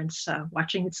Perseverance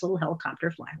watching its little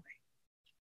helicopter fly away.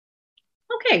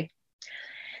 Okay,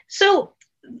 so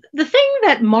the thing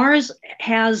that Mars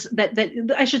has that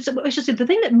I should say the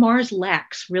thing that Mars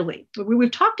lacks really.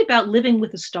 We've talked about living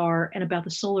with a star and about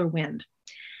the solar wind.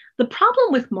 The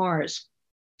problem with Mars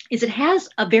is it has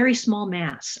a very small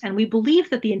mass, and we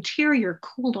believe that the interior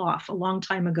cooled off a long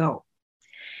time ago.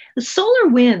 The solar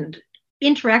wind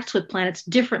interacts with planets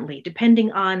differently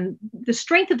depending on the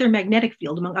strength of their magnetic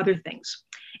field, among other things.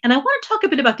 And I want to talk a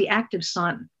bit about the active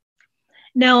sun.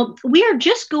 Now, we are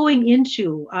just going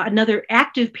into another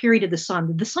active period of the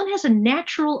sun. The sun has a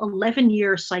natural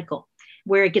 11-year cycle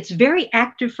where it gets very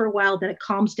active for a while, then it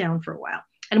calms down for a while.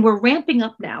 And we're ramping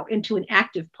up now into an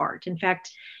active part. In fact,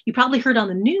 you probably heard on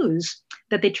the news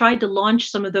that they tried to launch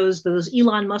some of those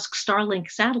Elon Musk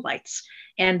Starlink satellites.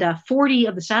 And 40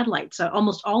 of the satellites,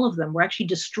 almost all of them, were actually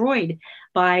destroyed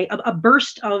by a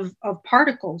burst of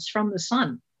particles from the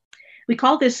sun. We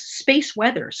call this space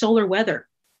weather, solar weather.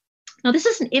 Now, this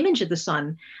is an image of the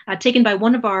sun taken by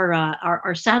one of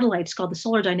our satellites called the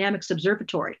Solar Dynamics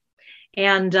Observatory.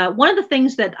 And one of the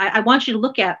things that I want you to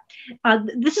look at,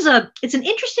 it's an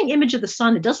interesting image of the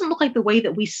sun. It doesn't look like the way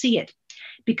that we see it,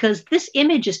 because this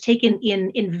image is taken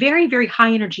in very, very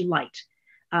high energy light,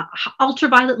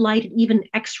 ultraviolet light, and even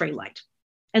X-ray light.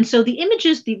 And so the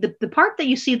images, the part that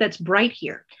you see that's bright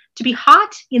here, to be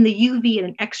hot in the UV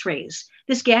and X-rays,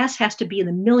 this gas has to be in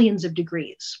the millions of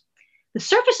degrees. The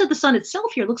surface of the sun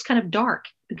itself here looks kind of dark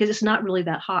because it's not really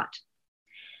that hot.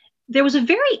 There was a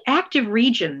very active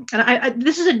region, and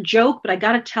this is a joke, but I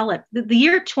got to tell it. The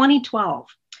year 2012,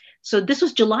 so this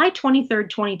was July 23rd,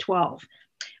 2012,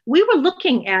 we were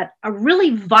looking at a really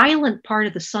violent part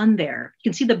of the sun there. You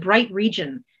can see the bright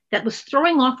region that was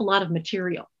throwing off a lot of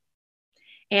material.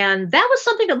 And that was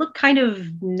something that looked kind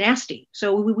of nasty.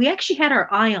 So we actually had our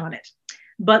eye on it.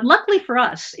 But luckily for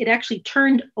us, it actually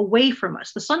turned away from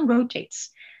us. The sun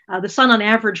rotates. The sun on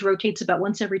average rotates about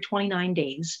once every 29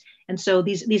 days. And so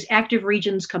these active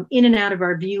regions come in and out of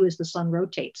our view as the sun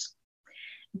rotates.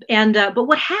 And but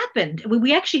what happened,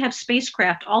 we actually have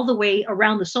spacecraft all the way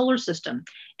around the solar system.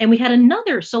 And we had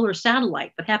another solar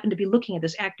satellite that happened to be looking at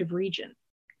this active region.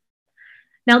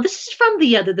 Now, this is from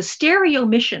the Stereo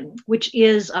mission, which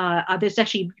is, there's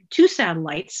actually two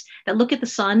satellites that look at the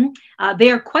sun. They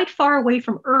are quite far away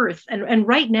from Earth. And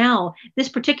right now, this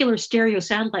particular Stereo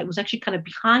satellite was actually kind of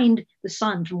behind the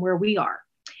sun from where we are.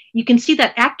 You can see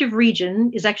that active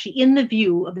region is actually in the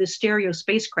view of the Stereo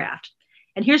spacecraft.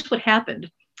 And here's what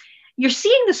happened. You're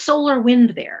seeing the solar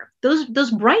wind there.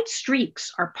 Those bright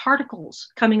streaks are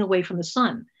particles coming away from the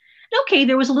sun. Okay,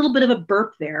 there was a little bit of a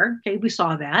burp there. Okay, we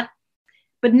saw that.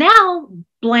 But now,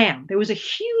 blam, there was a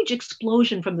huge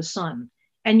explosion from the sun.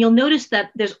 And you'll notice that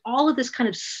there's all of this kind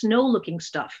of snow-looking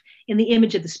stuff in the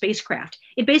image of the spacecraft.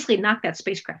 It basically knocked that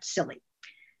spacecraft silly.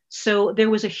 So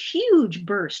there was a huge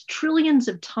burst, trillions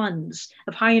of tons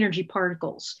of high-energy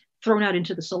particles thrown out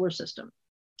into the solar system.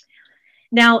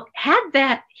 Now, had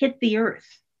that hit the Earth,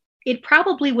 it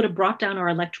probably would have brought down our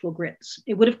electrical grids.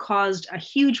 It would have caused a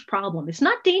huge problem. It's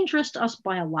not dangerous to us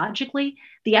biologically.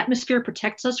 The atmosphere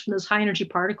protects us from those high energy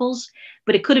particles,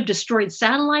 but it could have destroyed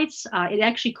satellites. It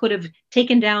actually could have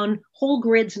taken down whole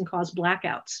grids and caused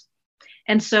blackouts.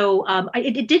 And so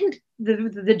it didn't,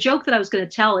 the joke that I was going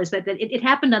to tell is that it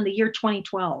happened on the year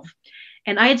 2012.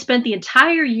 And I had spent the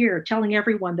entire year telling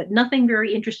everyone that nothing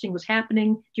very interesting was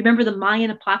happening. Do you remember the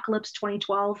Mayan apocalypse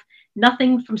 2012?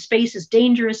 Nothing from space is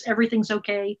dangerous. Everything's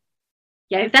okay.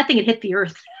 Yeah, if that thing had hit the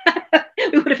Earth,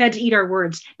 we would have had to eat our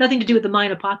words. Nothing to do with the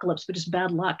Mayan apocalypse, but just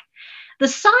bad luck. The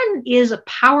sun is a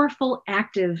powerful,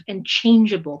 active, and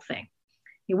changeable thing.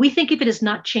 We think of it as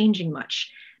not changing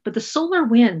much, but the solar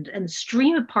wind and the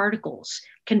stream of particles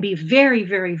can be very,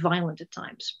 very violent at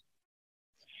times.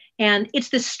 And it's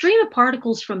the stream of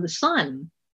particles from the sun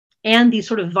and these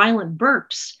sort of violent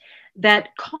burps that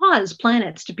cause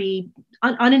planets to be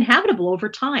uninhabitable over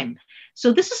time.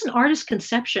 So this is an artist's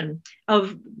conception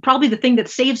of probably the thing that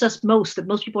saves us most, that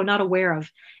most people are not aware of,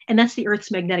 and that's the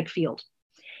Earth's magnetic field.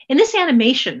 In this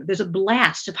animation, there's a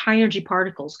blast of high energy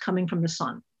particles coming from the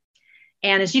sun.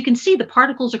 And as you can see, the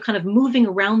particles are kind of moving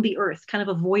around the Earth, kind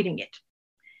of avoiding it.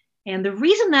 And the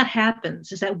reason that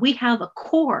happens is that we have a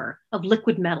core of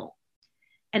liquid metal.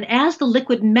 And as the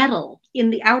liquid metal in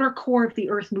the outer core of the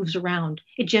Earth moves around,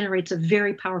 it generates a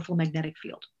very powerful magnetic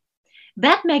field.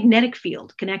 That magnetic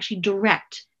field can actually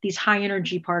direct these high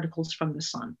energy particles from the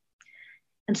sun.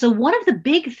 And so one of the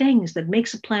big things that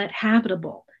makes a planet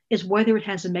habitable is whether it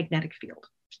has a magnetic field.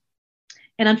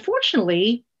 And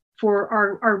unfortunately, for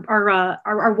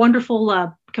our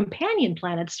wonderful companion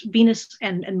planets, Venus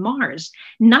and Mars,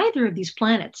 neither of these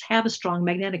planets have a strong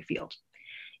magnetic field.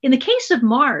 In the case of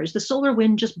Mars, the solar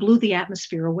wind just blew the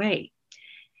atmosphere away.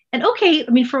 And okay,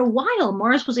 I mean, for a while,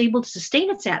 Mars was able to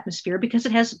sustain its atmosphere because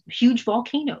it has huge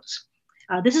volcanoes.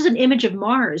 This is an image of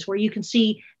Mars where you can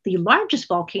see the largest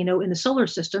volcano in the solar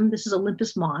system. This is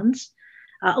Olympus Mons.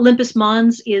 Olympus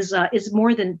Mons is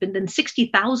more than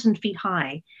 60,000 feet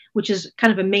high, which is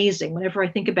kind of amazing. Whenever I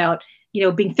think about,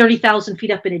 being 30,000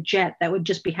 feet up in a jet, that would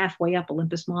just be halfway up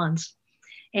Olympus Mons.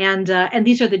 And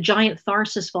these are the giant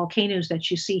Tharsis volcanoes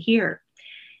that you see here.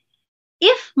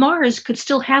 If Mars could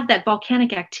still have that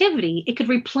volcanic activity, it could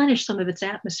replenish some of its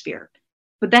atmosphere.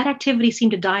 But that activity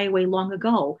seemed to die away long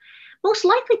ago, most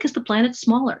likely because the planet's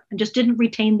smaller and just didn't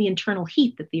retain the internal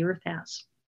heat that the Earth has.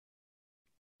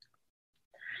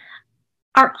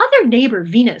 Our other neighbor,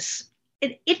 Venus,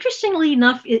 interestingly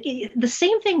enough, the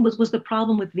same thing was the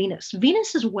problem with Venus.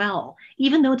 Venus as well,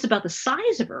 even though it's about the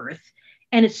size of Earth,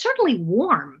 and it's certainly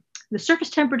warm. The surface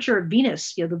temperature of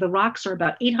Venus, the rocks are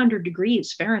about 800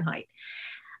 degrees Fahrenheit.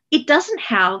 It doesn't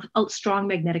have a strong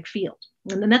magnetic field.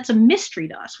 And then that's a mystery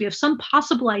to us. We have some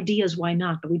possible ideas why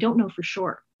not, but we don't know for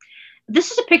sure.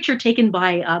 This is a picture taken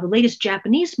by the latest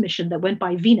Japanese mission that went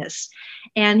by Venus.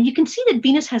 And you can see that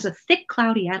Venus has a thick,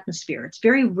 cloudy atmosphere. It's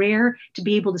very rare to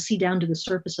be able to see down to the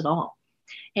surface at all.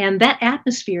 And that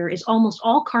atmosphere is almost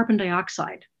all carbon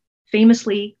dioxide,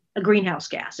 famously a greenhouse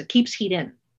gas. It keeps heat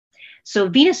in. So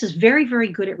Venus is very, very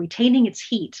good at retaining its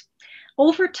heat.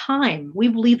 Over time, we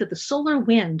believe that the solar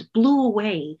wind blew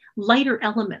away lighter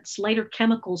elements, lighter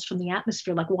chemicals from the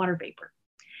atmosphere like water vapor.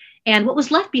 And what was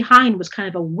left behind was kind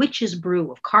of a witch's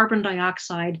brew of carbon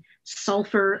dioxide,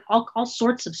 sulfur, all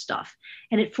sorts of stuff.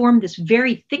 And it formed this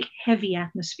very thick, heavy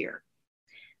atmosphere.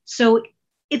 So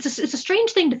it's a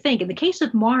strange thing to think. In the case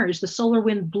of Mars, the solar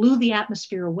wind blew the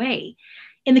atmosphere away.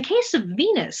 In the case of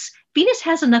Venus, Venus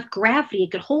has enough gravity,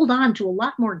 it could hold on to a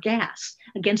lot more gas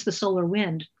against the solar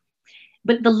wind.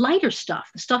 But the lighter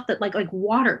stuff, the stuff that like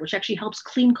water, which actually helps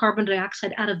clean carbon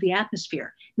dioxide out of the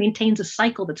atmosphere, maintains a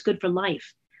cycle that's good for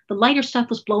life. The lighter stuff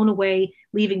was blown away,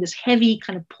 leaving this heavy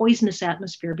kind of poisonous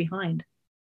atmosphere behind.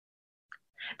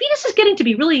 Venus is getting to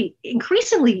be really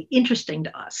increasingly interesting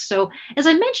to us. So as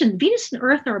I mentioned, Venus and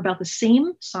Earth are about the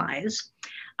same size.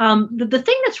 The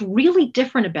thing that's really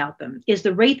different about them is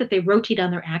the rate that they rotate on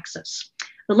their axis.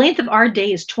 The length of our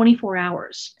day is 24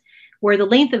 hours, where the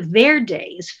length of their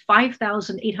day is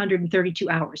 5,832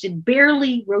 hours. It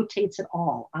barely rotates at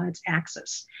all on its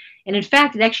axis. And in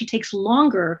fact, it actually takes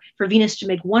longer for Venus to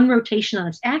make one rotation on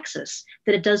its axis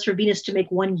than it does for Venus to make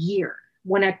 1 year,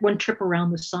 one trip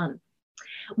around the sun.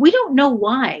 We don't know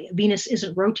why Venus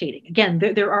isn't rotating. Again,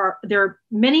 there are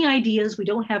many ideas. We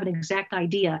don't have an exact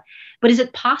idea. But is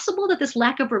it possible that this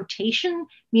lack of rotation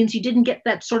means you didn't get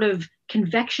that sort of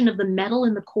convection of the metal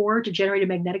in the core to generate a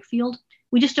magnetic field?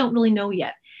 We just don't really know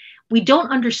yet. We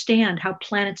don't understand how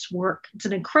planets work. It's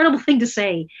an incredible thing to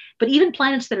say, but even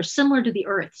planets that are similar to the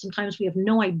Earth, sometimes we have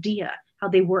no idea how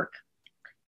they work.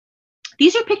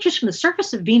 These are pictures from the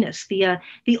surface of Venus. The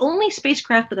only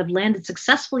spacecraft that have landed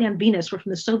successfully on Venus were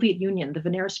from the Soviet Union, the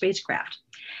Venera spacecraft.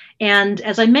 And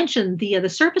as I mentioned, the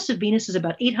surface of Venus is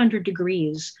about 800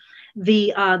 degrees.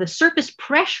 The surface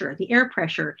pressure, the air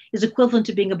pressure, is equivalent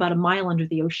to being about a mile under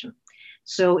the ocean.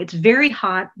 So it's very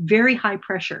hot, very high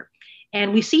pressure.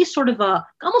 And we see sort of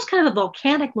almost kind of a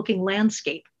volcanic looking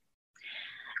landscape.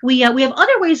 We have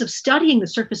other ways of studying the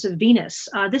surface of Venus.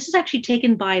 This is actually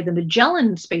taken by the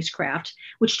Magellan spacecraft,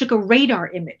 which took a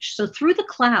radar image. So through the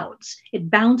clouds,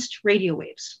 it bounced radio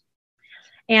waves.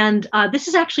 And this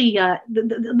is actually, let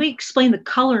me explain the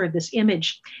color of this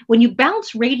image. When you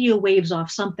bounce radio waves off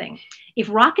something, if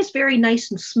rock is very nice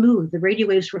and smooth, the radio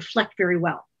waves reflect very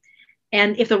well.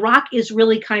 And if the rock is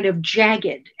really kind of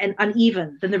jagged and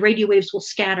uneven, then the radio waves will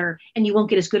scatter and you won't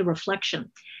get as good a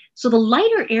reflection. So the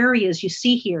lighter areas you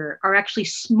see here are actually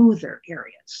smoother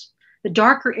areas. The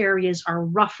darker areas are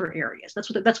rougher areas.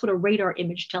 That's what a radar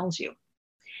image tells you.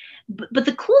 But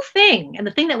the cool thing, and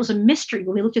the thing that was a mystery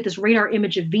when we looked at this radar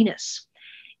image of Venus,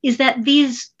 is that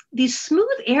these smooth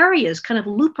areas kind of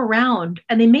loop around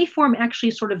and they may form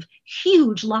actually sort of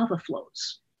huge lava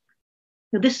flows.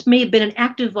 Now, this may have been an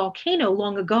active volcano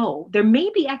long ago. There may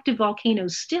be active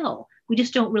volcanoes still. We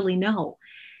just don't really know.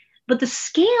 But the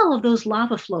scale of those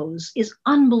lava flows is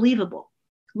unbelievable.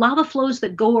 Lava flows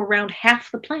that go around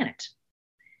half the planet.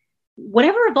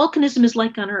 Whatever volcanism is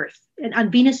like on Earth, and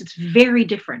on Venus, it's very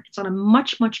different. It's on a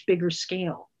much, much bigger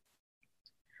scale.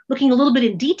 Looking a little bit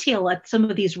in detail at some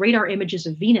of these radar images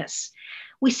of Venus,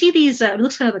 we see these, it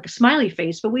looks kind of like a smiley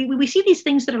face, but we see these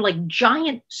things that are like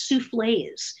giant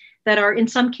souffles that are in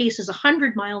some cases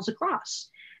 100 miles across.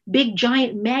 Big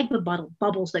giant magma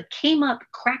bubbles that came up,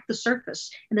 cracked the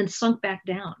surface, and then sunk back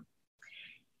down.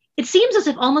 It seems as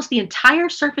if almost the entire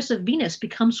surface of Venus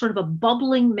becomes sort of a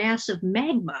bubbling mass of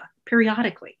magma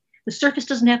periodically. The surface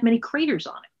doesn't have many craters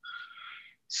on it.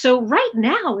 So right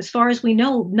now, as far as we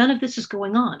know, none of this is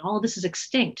going on. All of this is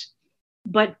extinct.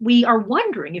 But we are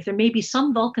wondering if there may be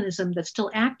some volcanism that's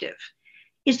still active.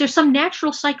 Is there some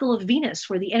natural cycle of Venus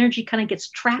where the energy kind of gets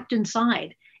trapped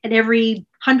inside, and every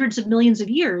hundreds of millions of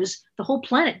years, the whole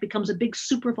planet becomes a big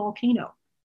super volcano?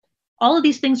 All of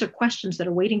these things are questions that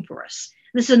are waiting for us.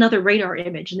 This is another radar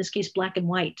image, in this case, black and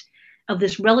white, of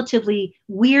this relatively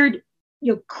weird,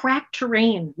 cracked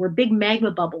terrain where big magma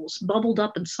bubbles bubbled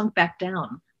up and sunk back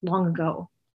down long ago.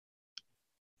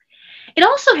 It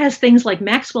also has things like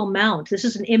Maxwell Mount. This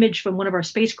is an image from one of our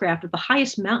spacecraft of the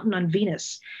highest mountain on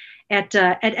Venus at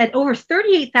over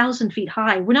 38,000 feet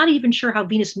high. We're not even sure how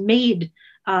Venus made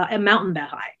a mountain that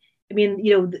high. I mean,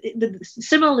 the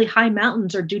similarly high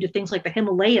mountains are due to things like the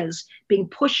Himalayas being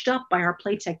pushed up by our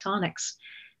plate tectonics.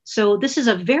 So this is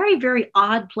a very, very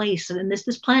odd place. And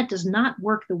this planet does not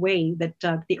work the way that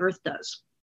the Earth does.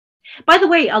 By the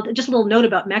way, just a little note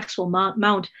about Maxwell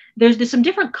Mount. There's some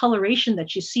different coloration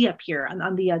that you see up here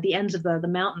on the ends of the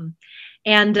mountain.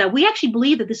 And we actually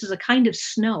believe that this is a kind of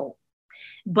snow.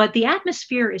 But the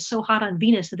atmosphere is so hot on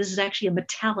Venus that this is actually a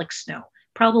metallic snow,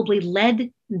 probably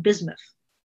lead and bismuth.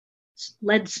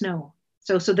 Lead snow.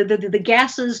 So the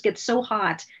gases get so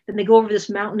hot, then they go over this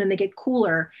mountain and they get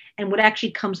cooler, and what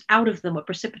actually comes out of them, what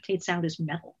precipitates out, is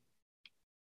metal.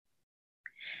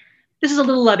 This is a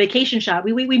little vacation shot.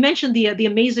 We mentioned the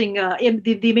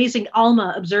amazing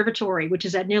ALMA observatory, which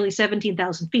is at nearly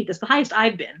 17,000 feet. That's the highest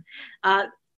I've been.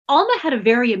 ALMA had a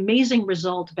very amazing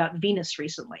result about Venus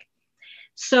recently.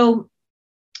 So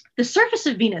the surface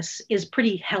of Venus is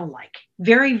pretty hell-like,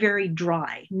 very, very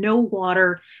dry, no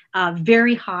water,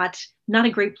 very hot, not a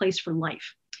great place for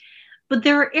life. But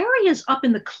there are areas up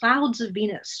in the clouds of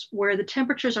Venus where the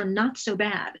temperatures are not so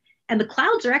bad, and the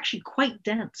clouds are actually quite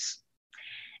dense.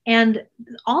 And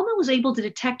ALMA was able to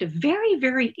detect a very,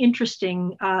 very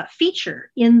interesting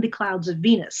feature in the clouds of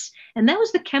Venus, and that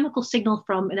was the chemical signal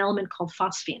from an element called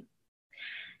phosphine.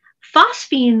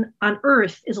 Phosphine on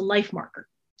Earth is a life marker.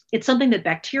 It's something that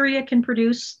bacteria can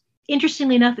produce.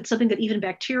 Interestingly enough, it's something that even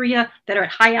bacteria that are at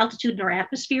high altitude in our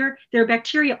atmosphere, there are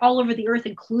bacteria all over the Earth,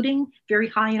 including very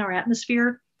high in our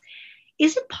atmosphere.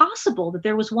 Is it possible that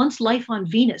there was once life on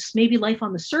Venus, maybe life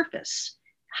on the surface?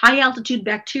 High altitude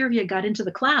bacteria got into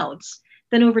the clouds.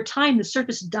 Then over time, the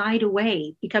surface died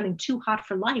away, becoming too hot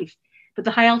for life, but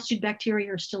the high altitude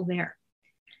bacteria are still there.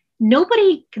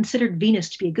 Nobody considered Venus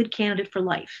to be a good candidate for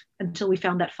life until we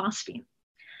found that phosphine.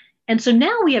 And so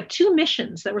now we have 2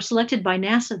 missions that were selected by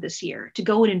NASA this year to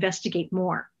go and investigate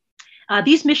more.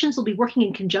 These missions will be working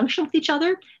in conjunction with each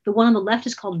other. The one on the left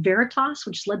is called Veritas,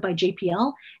 which is led by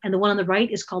JPL, and the one on the right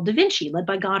is called Da Vinci, led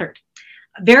by Goddard.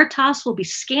 Veritas will be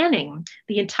scanning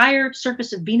the entire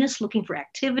surface of Venus, looking for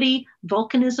activity,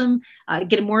 volcanism,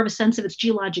 get more of a sense of its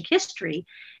geologic history.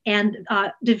 And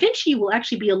Da Vinci will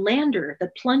actually be a lander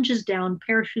that plunges down,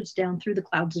 parachutes down through the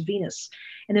clouds of Venus.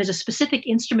 And there's a specific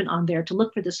instrument on there to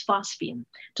look for this phosphine,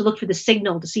 to look for the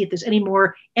signal, to see if there's any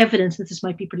more evidence that this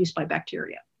might be produced by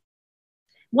bacteria.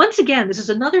 Once again, this is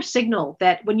another signal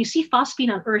that when you see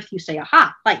phosphine on Earth, you say,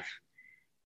 aha, life.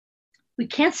 We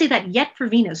can't say that yet for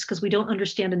Venus because we don't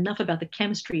understand enough about the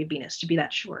chemistry of Venus to be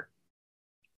that sure.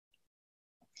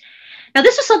 Now,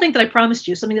 this is something that I promised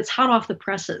you, something that's hot off the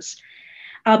presses.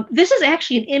 This is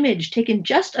actually an image taken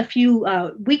just a few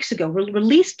weeks ago,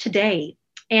 released today.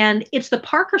 And it's the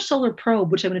Parker Solar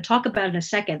Probe, which I'm going to talk about in a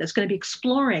second, that's going to be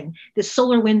exploring this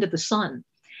solar wind of the sun.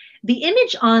 The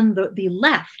image on the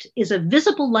left is a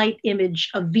visible light image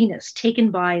of Venus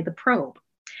taken by the probe.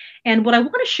 And what I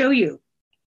want to show you,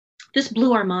 this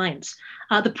blew our minds.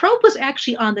 The probe was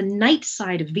actually on the night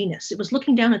side of Venus. It was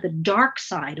looking down at the dark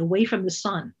side away from the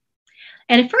sun.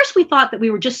 And at first we thought that we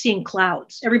were just seeing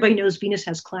clouds. Everybody knows Venus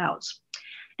has clouds.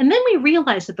 And then we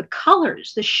realized that the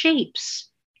colors, the shapes,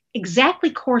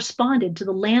 exactly corresponded to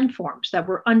the landforms that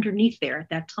were underneath there at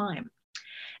that time.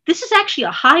 This is actually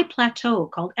a high plateau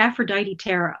called Aphrodite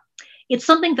Terra. It's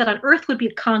something that on Earth would be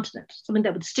a continent, something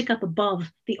that would stick up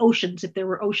above the oceans if there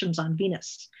were oceans on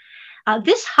Venus.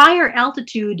 This higher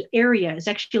altitude area is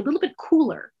actually a little bit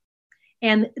cooler,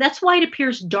 and that's why it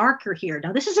appears darker here.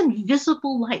 Now, this is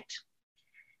invisible light.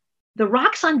 The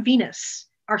rocks on Venus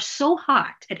are so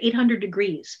hot at 800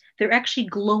 degrees, they're actually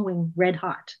glowing red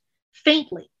hot,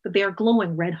 faintly, but they are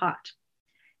glowing red hot.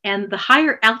 And the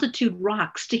higher altitude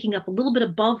rocks sticking up a little bit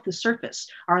above the surface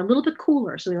are a little bit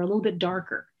cooler, so they're a little bit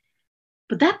darker.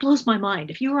 But that blows my mind.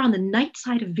 If you were on the night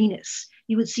side of Venus,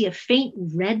 you would see a faint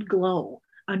red glow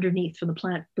underneath from the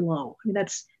planet below. I mean,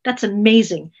 that's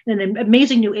amazing, and an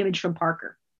amazing new image from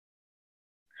Parker.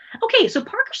 Okay, so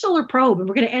Parker Solar Probe, and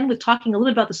we're going to end with talking a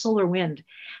little bit about the solar wind.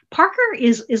 Parker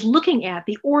is looking at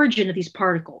the origin of these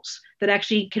particles that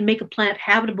actually can make a planet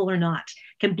habitable or not,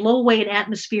 can blow away an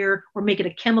atmosphere or make it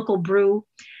a chemical brew.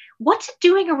 What's it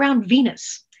doing around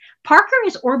Venus? Parker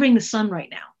is orbiting the sun right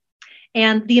now.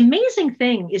 And the amazing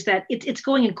thing is that it's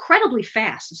going incredibly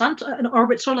fast. It's on an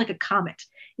orbit sort of like a comet.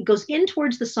 It goes in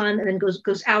towards the sun and then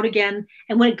goes out again.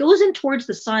 And when it goes in towards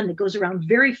the sun, it goes around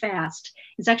very fast.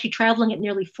 It's actually traveling at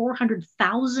nearly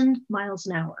 400,000 miles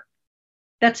an hour.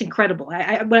 That's incredible.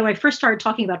 When I first started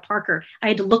talking about Parker, I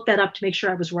had to look that up to make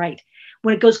sure I was right.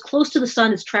 When it goes close to the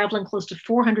sun, it's traveling close to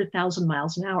 400,000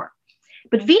 miles an hour.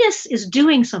 But Venus is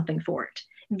doing something for it.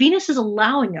 Venus is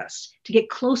allowing us to get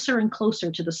closer and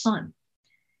closer to the sun.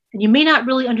 And you may not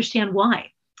really understand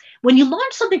why. When you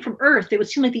launch something from Earth, it would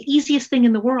seem like the easiest thing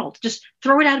in the world. Just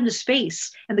throw it out into space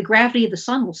and the gravity of the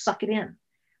sun will suck it in.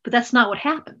 But that's not what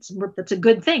happens. And that's a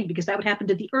good thing, because that would happen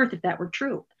to the Earth if that were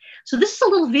true. So this is a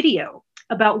little video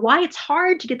about why it's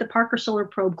hard to get the Parker Solar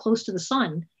Probe close to the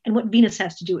sun and what Venus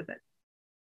has to do with it.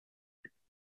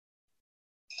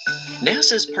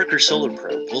 NASA's Parker Solar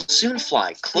Probe will soon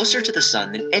fly closer to the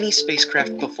sun than any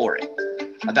spacecraft before it,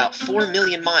 about 4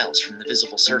 million miles from the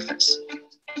visible surface.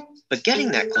 But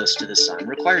getting that close to the sun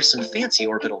requires some fancy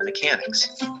orbital mechanics.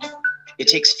 It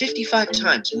takes 55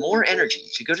 times more energy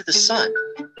to go to the sun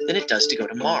than it does to go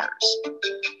to Mars.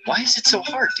 Why is it so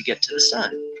hard to get to the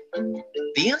sun?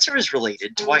 The answer is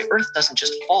related to why Earth doesn't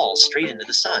just fall straight into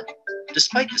the sun,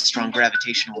 despite the strong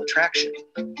gravitational attraction.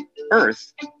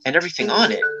 Earth, and everything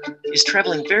on it, is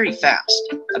traveling very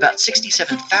fast, about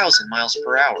 67,000 miles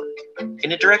per hour,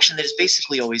 in a direction that is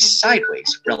basically always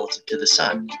sideways relative to the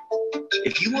sun.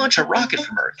 If you launch a rocket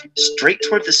from Earth straight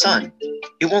toward the sun,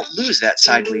 it won't lose that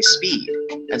sideways speed,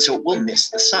 and so it will miss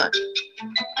the sun.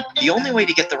 The only way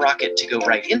to get the rocket to go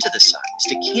right into the sun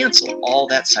is to cancel all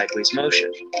that sideways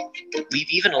motion. Leave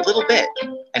even a little bit,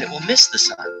 and it will miss the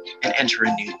sun and enter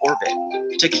a new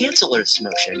orbit. To cancel Earth's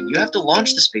motion, you have to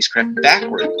launch the spacecraft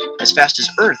backward as fast as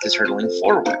Earth is hurtling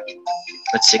forward.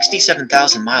 But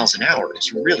 67,000 miles an hour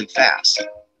is really fast.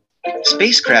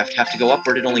 Spacecraft have to go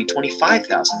upward at only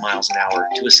 25,000 miles an hour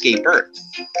to escape Earth.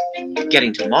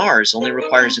 Getting to Mars only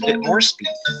requires a bit more speed,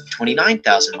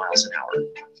 29,000 miles an hour.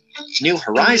 New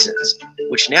Horizons,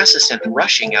 which NASA sent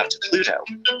rushing out to Pluto,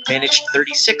 managed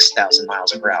 36,000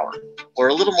 miles per hour, or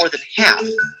a little more than half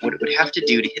what it would have to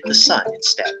do to hit the sun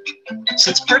instead.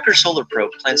 Since Parker Solar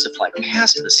Probe plans to fly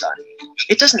past the sun,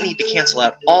 it doesn't need to cancel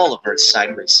out all of Earth's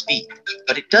sideways speed,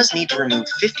 but it does need to remove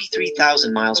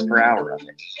 53,000 miles per hour of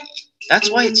it. That's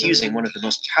why it's using one of the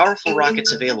most powerful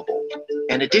rockets available,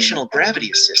 and additional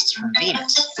gravity assists from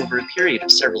Venus over a period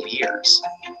of several years.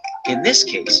 In this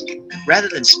case, rather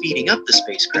than speeding up the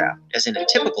spacecraft, as in a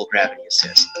typical gravity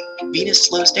assist, Venus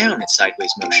slows down its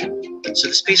sideways motion, so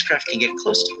the spacecraft can get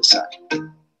close to the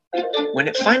sun. When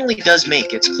it finally does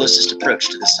make its closest approach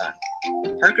to the sun,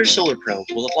 Parker Solar Probe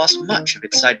will have lost much of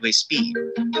its sideways speed,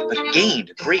 but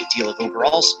gained a great deal of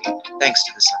overall speed thanks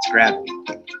to the sun's gravity.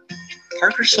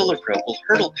 Parker Solar Probe will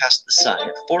hurtle past the sun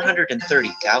at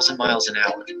 430,000 miles an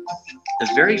hour,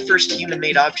 the very first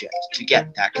human-made object to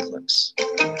get that close.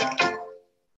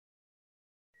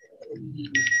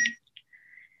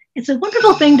 It's a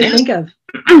wonderful thing to think of.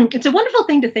 It's a wonderful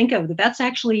thing to think of, that's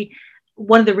actually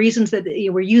one of the reasons that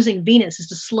we're using Venus is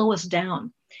to slow us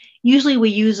down. Usually we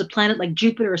use a planet like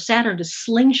Jupiter or Saturn to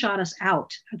slingshot us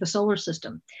out of the solar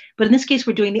system. But in this case,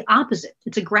 we're doing the opposite.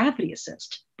 It's a gravity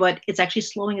assist, but it's actually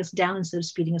slowing us down instead of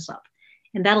speeding us up.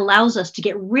 And that allows us to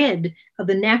get rid of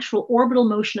the natural orbital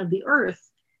motion of the Earth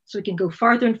so we can go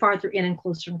farther and farther in and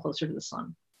closer to the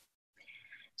sun.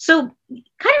 So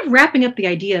kind of wrapping up the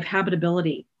idea of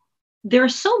habitability, there are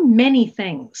so many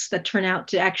things that turn out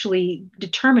to actually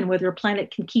determine whether a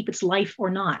planet can keep its life or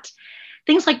not.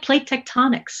 Things like plate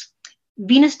tectonics.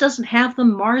 Venus doesn't have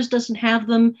them, Mars doesn't have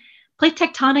them. Plate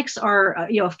tectonics are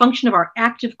a function of our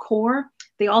active core.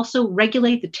 They also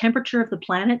regulate the temperature of the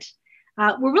planet.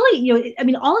 We're really,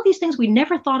 all of these things we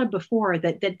never thought of before,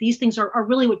 that these things are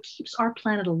really what keeps our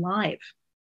planet alive.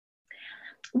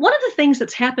 One of the things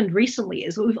that's happened recently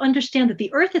is that we've understand that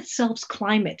the Earth itself's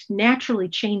climate naturally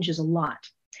changes a lot.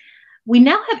 We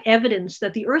now have evidence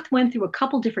that the Earth went through a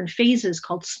couple different phases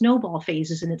called snowball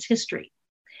phases in its history.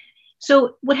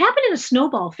 So what happened in a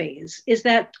snowball phase is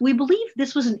that we believe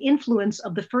this was an influence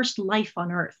of the first life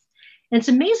on Earth. And it's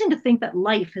amazing to think that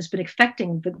life has been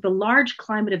affecting the large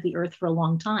climate of the Earth for a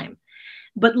long time.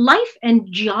 But life and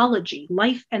geology,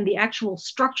 life and the actual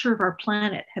structure of our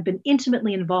planet have been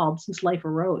intimately involved since life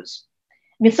arose.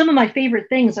 I mean, some of my favorite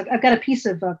things, I've got a piece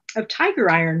of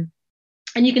tiger iron,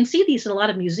 and you can see these in a lot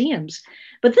of museums,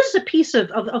 but this is a piece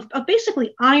of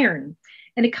basically iron,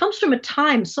 and it comes from a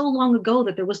time so long ago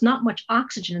that there was not much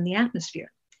oxygen in the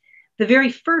atmosphere. The very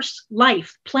first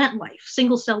life, plant life,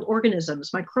 single-celled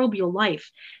organisms, microbial life,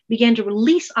 began to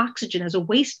release oxygen as a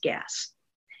waste gas.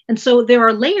 And so there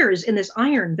are layers in this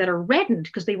iron that are reddened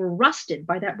because they were rusted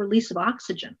by that release of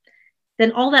oxygen.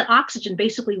 Then all that oxygen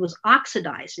basically was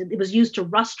oxidized. It was used to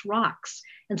rust rocks.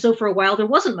 And so for a while, there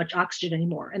wasn't much oxygen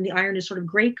anymore, and the iron is sort of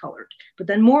gray colored. But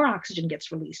then more oxygen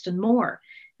gets released and more,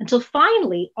 until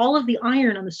finally, all of the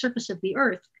iron on the surface of the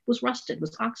Earth was rusted,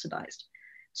 was oxidized.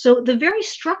 So the very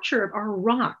structure of our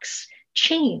rocks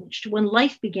changed when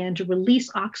life began to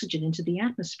release oxygen into the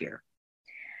atmosphere.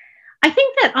 I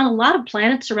think that on a lot of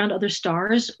planets around other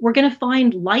stars, we're going to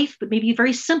find life, but maybe a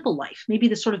very simple life, maybe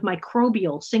the sort of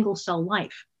microbial single cell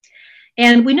life.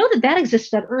 And we know that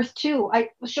exists on Earth too. I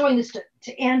was showing this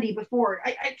to Andy before.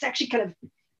 It's actually kind of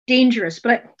dangerous,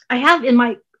 but I have in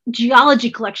my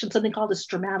geology collection something called a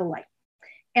stromatolite.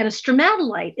 And a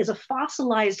stromatolite is a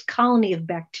fossilized colony of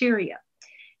bacteria.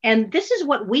 And this is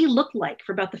what we look like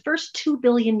for about the first 2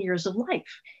 billion years of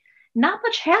life. Not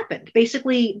much happened.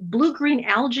 Basically, blue-green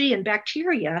algae and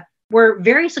bacteria were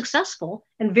very successful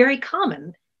and very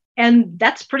common. And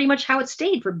that's pretty much how it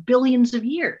stayed for billions of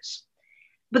years.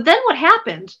 But then what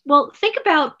happened? Well, think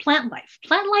about plant life.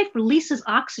 Plant life releases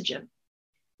oxygen,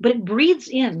 but it breathes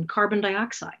in carbon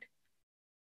dioxide.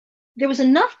 There was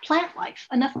enough plant life,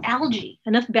 enough algae,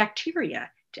 enough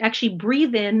bacteria to actually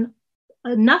breathe in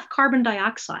enough carbon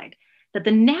dioxide that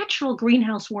the natural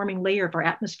greenhouse warming layer of our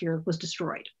atmosphere was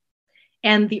destroyed.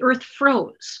 And the Earth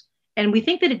froze. And we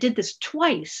think that it did this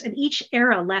twice, and each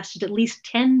era lasted at least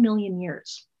 10 million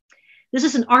years. This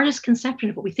is an artist's conception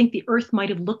of what we think the Earth might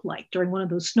have looked like during one of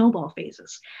those snowball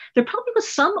phases. There probably was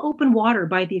some open water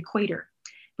by the equator,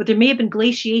 but there may have been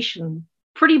glaciation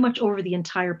pretty much over the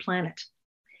entire planet.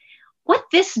 What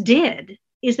this did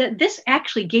is that this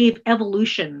actually gave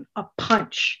evolution a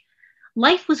punch.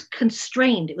 Life was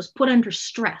constrained. It was put under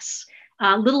stress.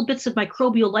 Little bits of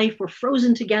microbial life were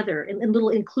frozen together in little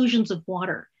inclusions of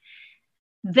water.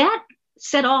 That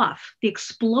set off the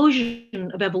explosion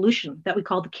of evolution that we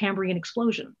call the Cambrian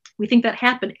explosion. We think that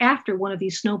happened after one of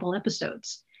these snowball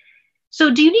episodes. So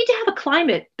do you need to have a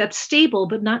climate that's stable,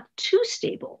 but not too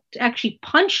stable to actually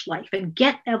punch life and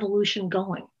get evolution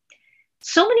going?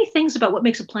 So many things about what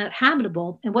makes a planet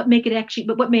habitable and what may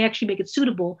actually make it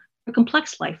suitable for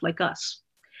complex life like us.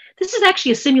 This is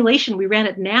actually a simulation we ran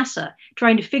at NASA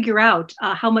trying to figure out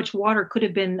how much water could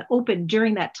have been open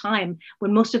during that time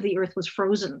when most of the Earth was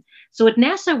frozen. So at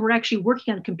NASA, we're actually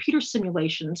working on computer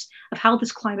simulations of how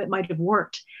this climate might have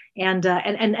worked and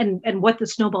what the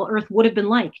snowball Earth would have been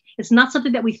like. It's not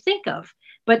something that we think of,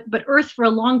 but Earth for a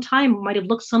long time might have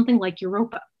looked something like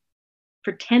Europa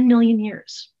for 10 million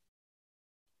years.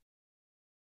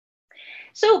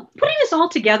 So putting this all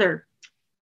together,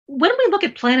 when we look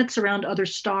at planets around other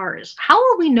stars, how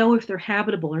will we know if they're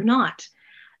habitable or not?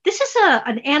 This is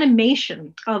an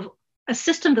animation of a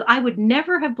system that I would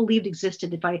never have believed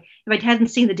existed if I hadn't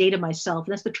seen the data myself,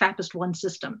 and that's the TRAPPIST-1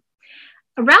 system.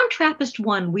 Around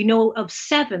TRAPPIST-1, we know of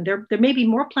 7. There may be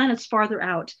more planets farther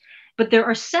out, but there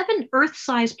are 7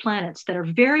 Earth-sized planets that are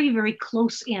very, very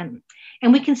close in.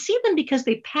 And we can see them because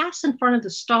they pass in front of the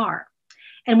star.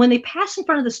 And when they pass in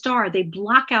front of the star, they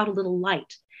block out a little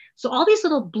light. So all these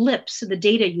little blips in the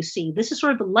data you see, this is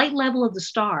sort of the light level of the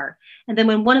star. And then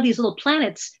when one of these little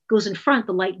planets goes in front,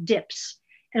 the light dips.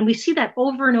 And we see that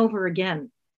over and over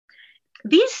again.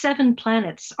 These 7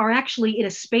 planets are actually in a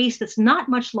space that's not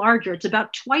much larger. It's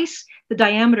about twice the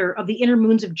diameter of the inner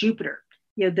moons of Jupiter.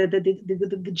 You know,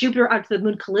 the Jupiter out to the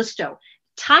moon Callisto,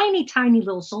 tiny, tiny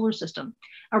little solar system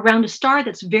around a star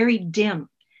that's very dim,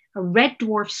 a red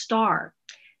dwarf star.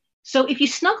 So if you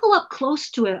snuggle up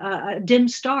close to a dim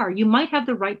star, you might have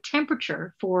the right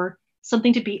temperature for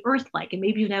something to be Earth-like, and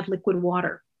maybe even have liquid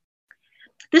water.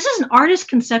 This is an artist's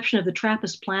conception of the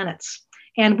TRAPPIST planets.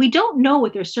 And we don't know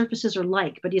what their surfaces are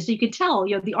like, but as you can tell,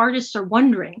 you know, the artists are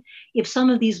wondering if some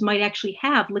of these might actually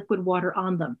have liquid water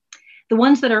on them. The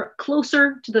ones that are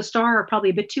closer to the star are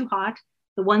probably a bit too hot.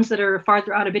 The ones that are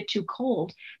farther out a bit too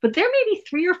cold. But there may be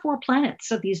 3 or 4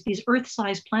 planets of these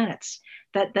Earth-sized planets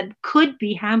that could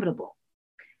be habitable.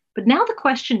 But now the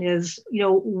question is, you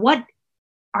know, what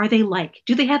are they like?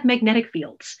 Do they have magnetic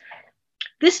fields?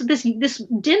 This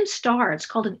dim star, it's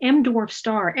called an M-dwarf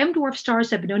star. M-dwarf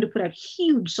stars have been known to put out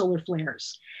huge solar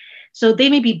flares. So they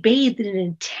may be bathed in an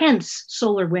intense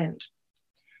solar wind.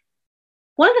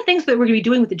 One of the things that we're going to be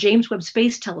doing with the James Webb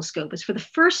Space Telescope is for the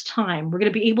first time, we're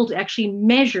going to be able to actually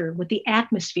measure what the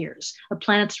atmospheres of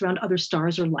planets around other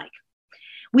stars are like.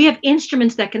 We have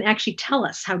instruments that can actually tell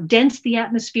us how dense the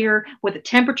atmosphere, what the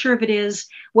temperature of it is,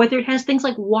 whether it has things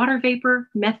like water vapor,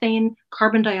 methane,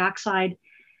 carbon dioxide.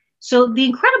 So the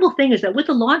incredible thing is that with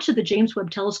the launch of the James Webb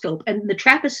Telescope, and the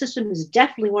TRAPPIST system is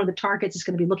definitely one of the targets it's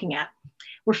going to be looking at,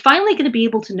 we're finally going to be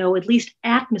able to know, at least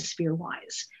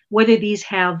atmosphere-wise, whether these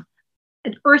have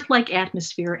an Earth-like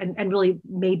atmosphere and really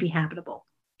may be habitable.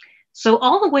 So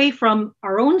all the way from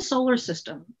our own solar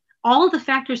system, all of the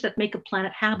factors that make a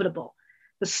planet habitable,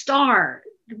 the star,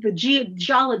 the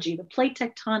geology, the plate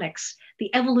tectonics,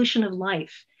 the evolution of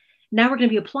life. Now we're going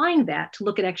to be applying that to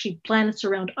look at actually planets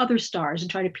around other stars and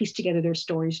try to piece together their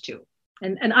stories too.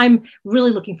 And I'm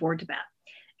really looking forward to that.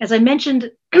 As I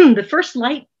mentioned, the first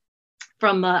light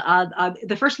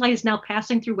is now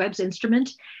passing through Webb's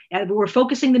instrument. We're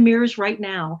focusing the mirrors right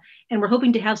now, and we're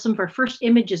hoping to have some of our first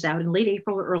images out in late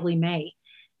April or early May.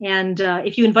 And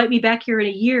if you invite me back here in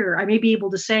a year, I may be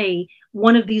able to say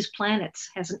one of these planets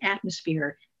has an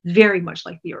atmosphere very much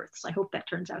like the Earth's. I hope that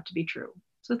turns out to be true.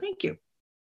 So thank you.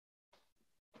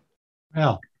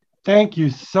 Well, thank you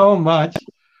so much.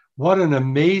 What an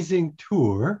amazing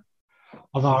tour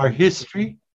of our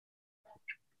history.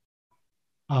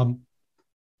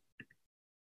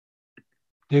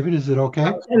 David, is it okay?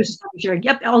 I was just sharing.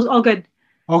 Yep, all good.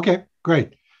 Okay,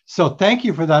 great. So thank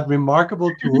you for that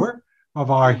remarkable tour of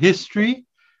our history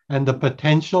and the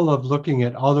potential of looking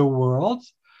at other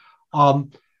worlds.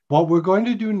 What we're going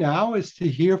to do now is to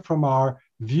hear from our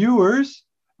viewers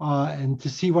and to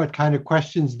see what kind of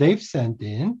questions they've sent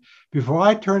in. Before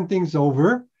I turn things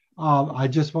over, I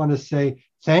just want to say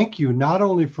thank you not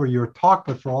only for your talk,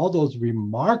 but for all those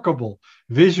remarkable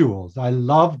visuals. I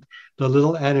loved the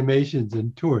little animations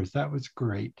and tours. That was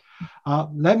great.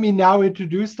 Let me now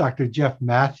introduce Dr. Jeff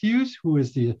Matthews, who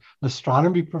is the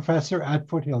astronomy professor at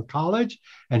Foothill College,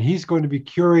 and he's going to be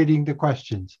curating the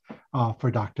questions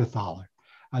for Dr. Thaler.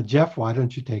 Jeff, why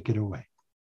don't you take it away?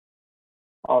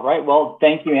 All right. Well,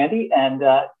 thank you, Andy. And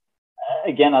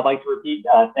again, I'd like to repeat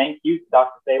thank you to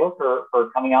Dr. Thaler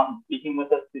for coming out and speaking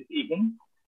with us this evening.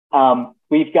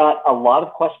 We've got a lot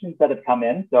of questions that have come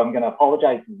in, so I'm going to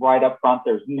apologize right up front.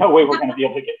 There's no way we're going to be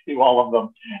able to get through all of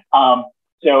them.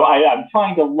 So I'm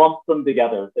trying to lump them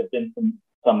together. There have been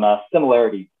some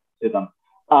similarities to them.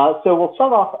 So we'll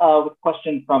start off with a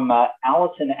question from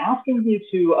Allison, asking you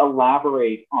to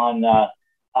elaborate on,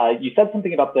 you said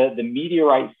something about the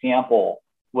meteorite sample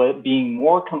being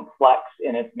more complex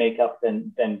in its makeup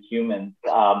than humans.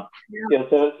 You know,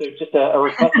 so just a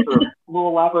request for a little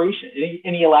elaboration,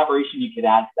 any elaboration you could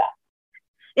add to that.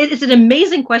 It's an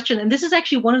amazing question. And this is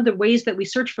actually one of the ways that we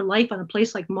search for life on a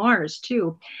place like Mars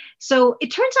too. So it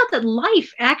turns out that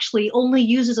life actually only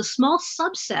uses a small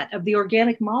subset of the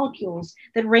organic molecules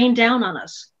that rain down on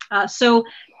us. So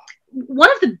one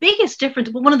of the biggest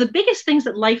things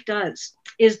that life does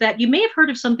is that you may have heard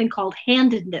of something called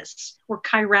handedness or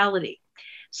chirality.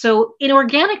 So in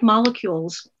organic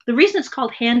molecules, the reason it's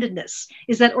called handedness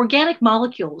is that organic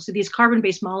molecules, these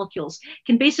carbon-based molecules,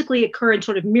 can basically occur in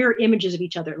sort of mirror images of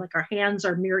each other, like our hands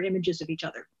are mirror images of each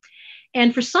other.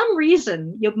 And for some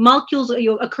reason, molecules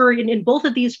occur in both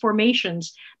of these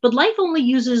formations, but life only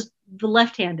uses the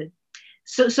left-handed.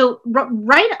 So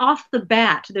right off the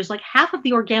bat, there's like half of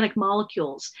the organic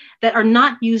molecules that are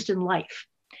not used in life.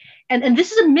 And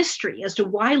this is a mystery as to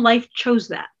why life chose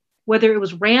that. whether it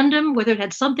was random, whether it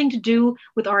had something to do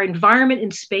with our environment in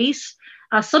space.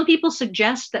 Some people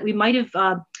suggest that we might have,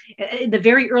 in the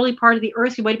very early part of the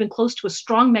Earth, we might have been close to a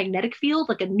strong magnetic field,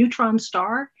 like a neutron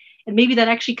star. And maybe that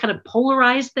actually kind of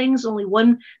polarized things. Only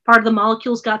one part of the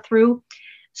molecules got through.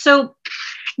 So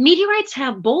meteorites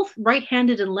have both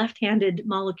right-handed and left-handed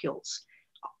molecules.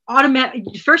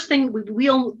 First thing,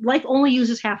 life only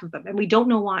uses half of them, and we don't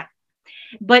know why.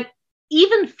 But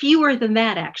even fewer than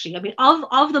that, actually. I mean,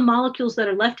 of the molecules that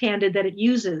are left-handed that it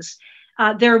uses,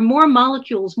 there are more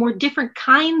molecules, more different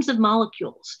kinds of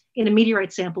molecules in a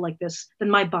meteorite sample like this than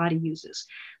my body uses.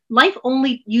 Life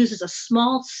only uses a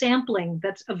small sampling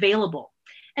that's available.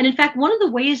 And in fact, one of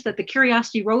the ways that the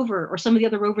Curiosity rover or some of the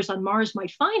other rovers on Mars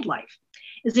might find life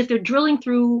is if they're drilling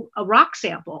through a rock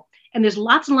sample and there's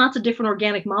lots and lots of different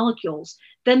organic molecules,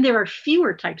 then there are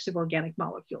fewer types of organic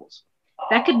molecules.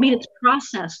 That could mean it's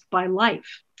processed by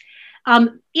life.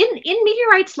 In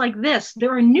meteorites like this,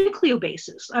 there are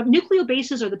nucleobases.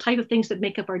 Nucleobases are the type of things that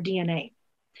make up our DNA.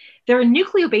 There are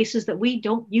nucleobases that we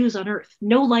don't use on Earth.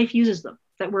 No life uses them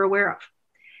that we're aware of.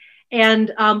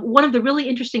 And one of the really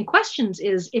interesting questions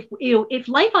is if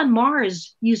life on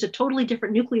Mars used a totally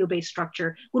different nucleobase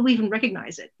structure, would we even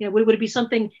recognize it? Would it be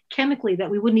something chemically that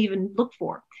we wouldn't even look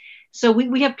for? So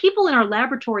we have people in our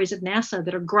laboratories at NASA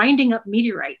that are grinding up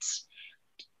meteorites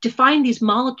to find these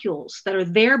molecules that are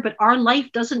there, but our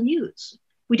life doesn't use.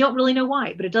 We don't really know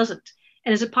why, but it doesn't.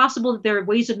 And is it possible that there are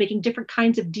ways of making different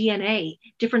kinds of DNA,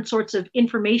 different sorts of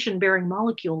information-bearing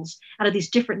molecules out of these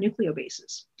different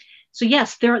nucleobases? So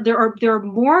yes, there are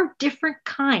more different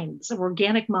kinds of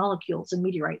organic molecules in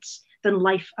meteorites than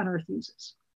life on Earth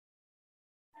uses.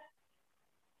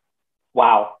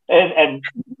 Wow. And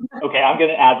okay, I'm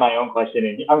going to add my own question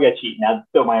in. I'm going to cheat and add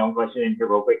still my own question in here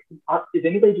real quick. Is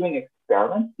anybody doing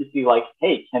experiments to see like,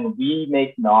 hey, can we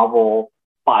make novel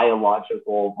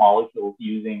biological molecules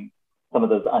using some of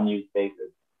those unused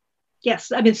bases?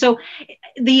 Yes, I mean, so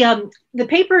the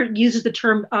paper uses the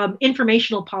term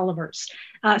informational polymers.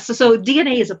 So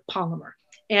DNA is a polymer,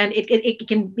 and it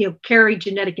can carry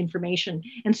genetic information.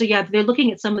 And so yeah, they're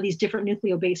looking at some of these different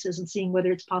nucleobases and seeing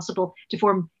whether it's possible to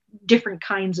form different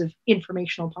kinds of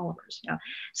informational polymers. Yeah.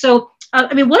 So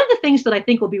I mean, one of the things that I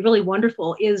think will be really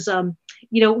wonderful is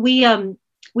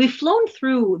we've flown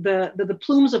through the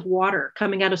plumes of water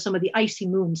coming out of some of the icy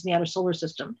moons in the outer solar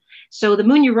system. So the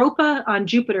moon Europa on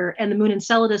Jupiter and the moon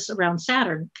Enceladus around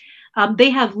Saturn, they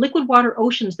have liquid water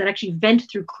oceans that actually vent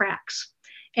through cracks.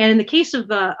 And in the case of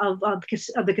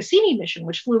the Cassini mission,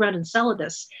 which flew around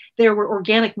Enceladus, there were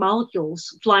organic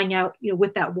molecules flying out,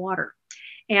 with that water.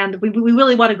 And we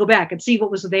really want to go back and see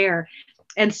what was there.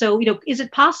 And so, is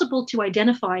it possible to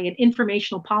identify an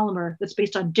informational polymer that's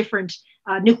based on different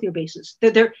nucleobases?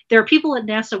 There are people at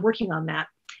NASA working on that.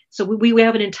 So we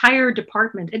have an entire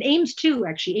department, and Ames too,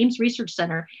 actually. Ames Research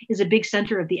Center is a big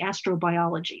center of the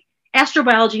astrobiology.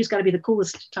 Astrobiology has got to be the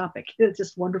coolest topic. It's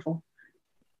just wonderful.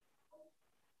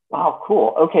 Wow,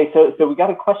 cool. Okay, so we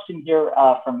got a question here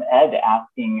from Ed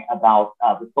asking about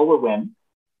the solar wind.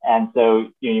 And so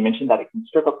you mentioned that it can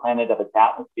strip a planet of its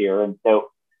atmosphere. And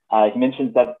so he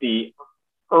mentions that the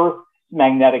Earth's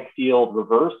magnetic field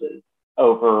reverses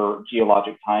over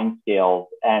geologic timescales.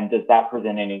 And does that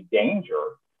present any danger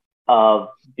of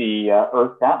the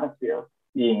Earth's atmosphere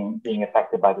being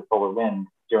affected by the solar wind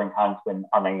during times when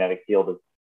our magnetic field is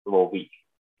a little weak?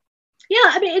 Yeah,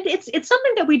 I mean, it's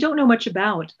something that we don't know much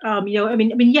about.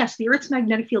 Yes, the Earth's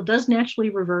magnetic field does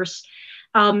naturally reverse.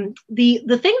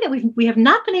 The thing that we have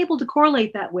not been able to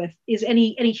correlate that with is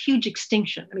any huge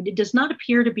extinction. I mean, it does not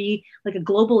appear to be like a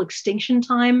global extinction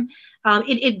time.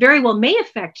 It very well may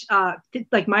affect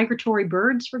like migratory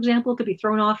birds, for example, could be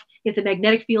thrown off if the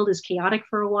magnetic field is chaotic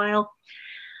for a while.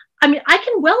 I mean, I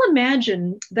can well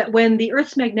imagine that when the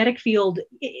Earth's magnetic field,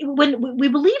 when we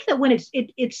believe that when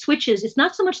it switches, it's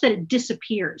not so much that it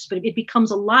disappears, but it becomes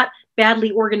a lot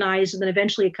badly organized, and then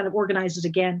eventually it kind of organizes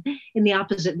again in the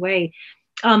opposite way.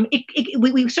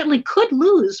 We certainly could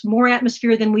lose more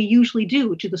atmosphere than we usually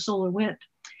do to the solar wind.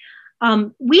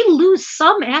 We lose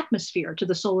some atmosphere to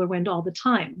the solar wind all the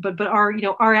time, but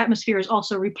our atmosphere is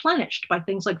also replenished by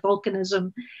things like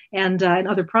volcanism and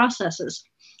other processes.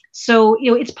 So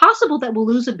it's possible that we'll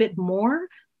lose a bit more,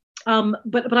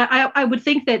 but I would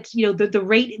think that the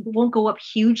rate won't go up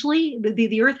hugely.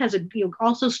 The Earth has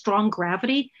also strong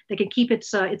gravity that can keep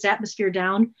its atmosphere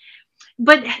down.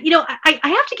 But I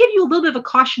have to give you a little bit of a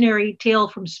cautionary tale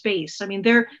from space. I mean,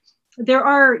 there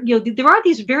are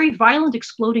these very violent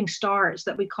exploding stars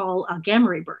that we call gamma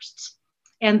ray bursts,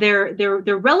 and they're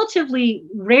relatively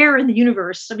rare in the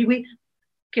universe. I mean,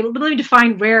 let me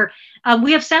define rare.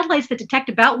 We have satellites that detect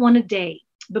about one a day.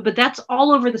 but that's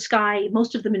all over the sky,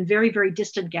 most of them in very, very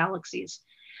distant galaxies.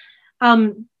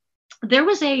 There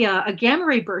was a gamma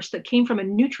ray burst that came from a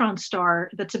neutron star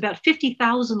that's about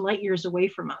 50,000 light years away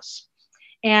from us.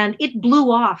 And it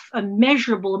blew off a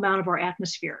measurable amount of our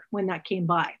atmosphere when that came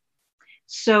by.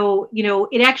 So,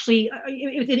 it actually,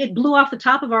 it blew off the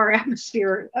top of our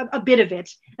atmosphere, a bit of it,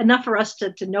 enough for us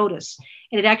to notice.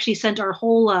 And it actually sent our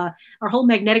whole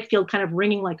magnetic field kind of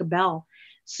ringing like a bell.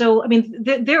 So, I mean,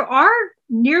 there are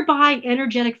nearby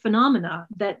energetic phenomena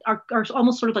that are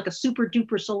almost sort of like a super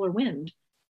duper solar wind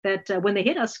that when they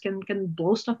hit us can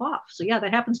blow stuff off. So yeah,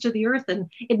 that happens to the Earth. And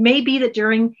it may be that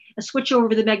during a switch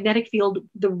over the magnetic field,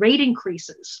 the rate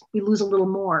increases, we lose a little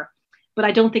more, but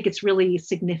I don't think it's really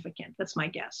significant. That's my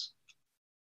guess.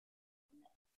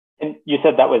 And you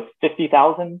said that was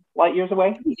 50,000 light years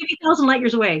away? 50,000 light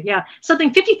years away, yeah.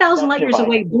 Something 50,000 light years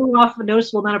away blew off a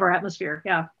noticeable amount of our atmosphere,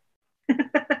 yeah.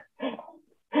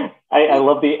 I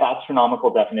love the astronomical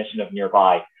definition of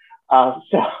nearby. I've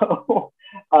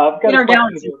got in a our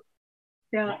galaxy.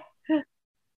 Yeah.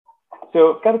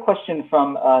 So I've got a question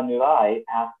from Nulai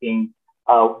asking,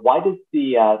 why does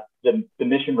the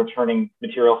mission returning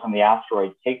material from the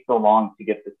asteroid take so long to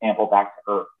get the sample back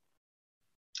to Earth?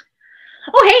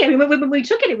 Oh, hey, I mean, when we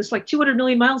took it, it was like 200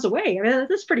 million miles away. I mean,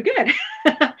 that's pretty good.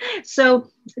 So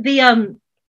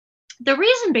the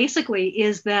reason basically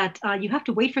is that you have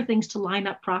to wait for things to line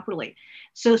up properly.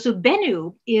 So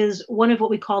Bennu is one of what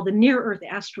we call the near-Earth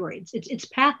asteroids. Its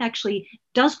path actually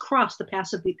does cross the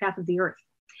path of the Earth.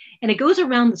 And it goes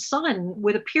around the sun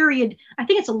with a period, I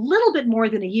think it's a little bit more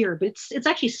than a year, but it's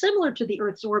actually similar to the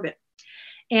Earth's orbit.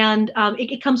 And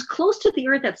it comes close to the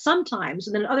Earth at some times,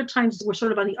 and then other times we're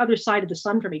sort of on the other side of the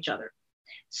sun from each other.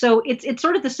 So it's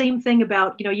sort of the same thing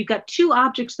about, you've got two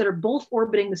objects that are both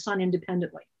orbiting the sun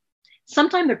independently.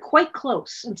 Sometimes they're quite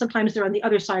close, and sometimes they're on the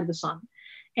other side of the sun.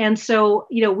 And so,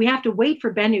 we have to wait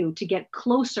for Bennu to get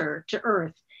closer to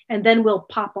Earth, and then we'll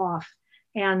pop off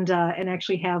and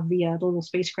actually have the little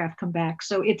spacecraft come back.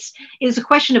 So it's a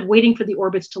question of waiting for the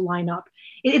orbits to line up.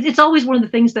 It's always one of the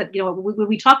things that, when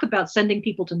we talk about sending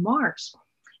people to Mars,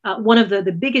 one of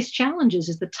the biggest challenges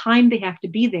is the time they have to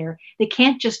be there. They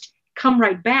can't just come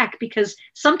right back, because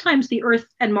sometimes the Earth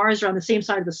and Mars are on the same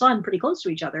side of the sun, pretty close to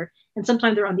each other, and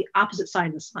sometimes they're on the opposite side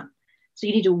of the sun. So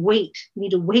you need to wait. You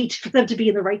need to wait for them to be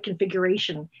in the right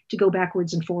configuration to go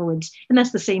backwards and forwards. And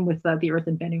that's the same with the Earth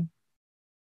and Bennu.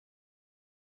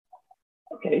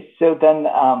 Okay, so then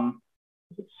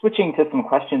switching to some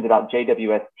questions about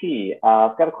JWST,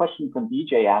 I've got a question from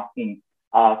BJ asking,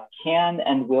 can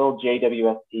and will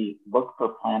JWST look for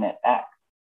Planet X?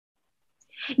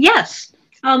 Yes.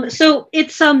 So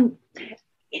it's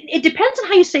it depends on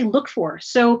how you say look for.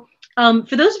 So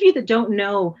for those of you that don't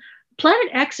know, Planet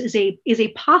X is a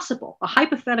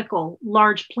hypothetical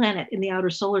large planet in the outer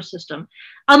solar system.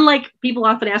 Unlike people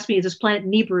often ask me, is this planet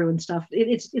Nibiru and stuff?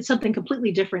 It's something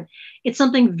completely different. It's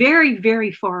something very,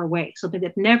 very far away, something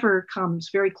that never comes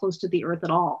very close to the Earth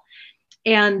at all.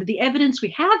 And the evidence we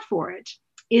have for it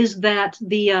is that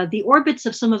the orbits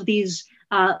of some of these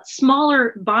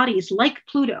smaller bodies like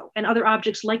Pluto and other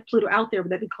objects like Pluto out there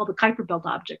that we call the Kuiper Belt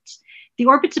objects, the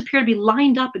orbits appear to be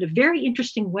lined up in a very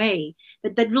interesting way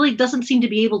that really doesn't seem to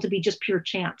be able to be just pure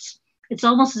chance. It's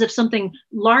almost as if something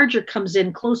larger comes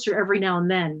in closer every now and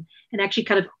then and actually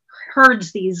kind of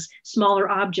herds these smaller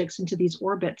objects into these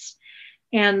orbits.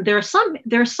 And there are some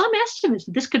estimates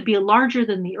that this could be larger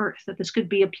than the Earth, that this could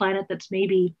be a planet that's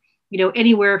maybe,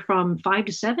 anywhere from 5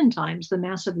 to 7 times the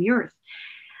mass of the Earth.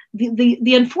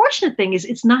 The unfortunate thing is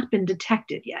it's not been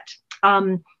detected yet.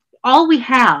 All we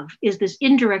have is this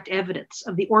indirect evidence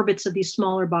of the orbits of these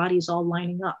smaller bodies all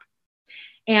lining up.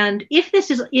 And if this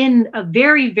is in a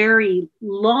very, very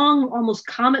long, almost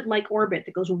comet-like orbit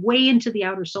that goes way into the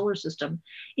outer solar system,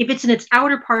 if it's in its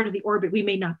outer part of the orbit, we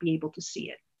may not be able to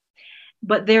see it.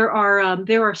 But there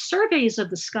are surveys of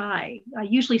the sky,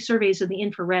 usually surveys in the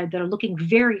infrared, that are looking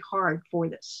very hard for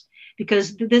this,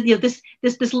 because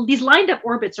these lined up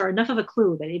orbits are enough of a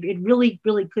clue that it really,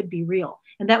 really could be real,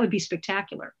 and that would be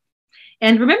spectacular.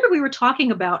 And remember, we were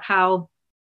talking about how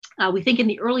we think in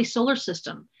the early solar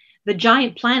system, the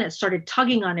giant planets started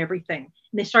tugging on everything,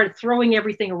 and they started throwing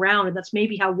everything around, and that's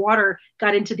maybe how water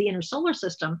got into the inner solar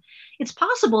system. It's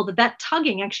possible that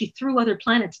tugging actually threw other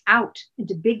planets out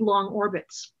into big, long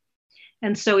orbits.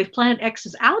 And so if Planet X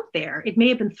is out there, it may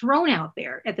have been thrown out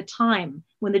there at the time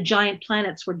when the giant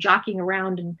planets were jockeying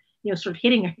around and sort of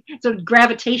hitting, sort of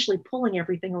gravitationally pulling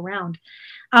everything around.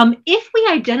 If we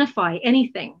identify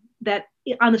anything that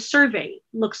on the survey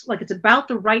looks like it's about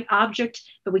the right object,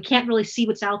 but we can't really see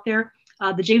what's out there,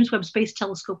 The James Webb Space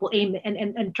Telescope will aim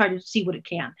and try to see what it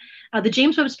can. The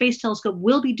James Webb Space Telescope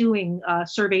will be doing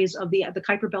surveys of the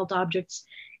Kuiper Belt objects.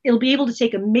 It'll be able to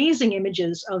take amazing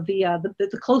images of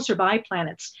the closer by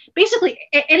planets, basically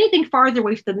anything farther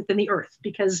away than the Earth,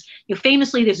 because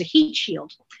famously there's a heat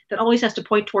shield that always has to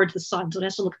point towards the sun, so it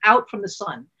has to look out from the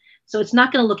sun. So it's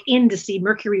not going to look in to see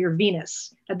Mercury or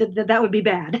Venus. That would be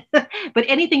bad. But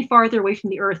anything farther away from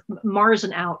the Earth, Mars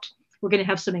and out, we're going to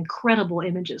have some incredible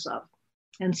images of.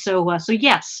 And so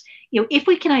yes, if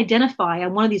we can identify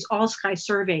on one of these all-sky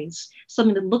surveys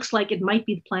something that looks like it might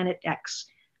be the planet X,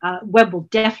 Webb will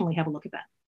definitely have a look at that.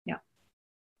 Yeah.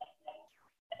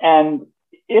 And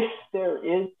if there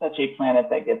is such a planet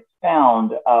that gets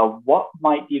found, what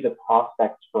might be the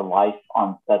prospects for life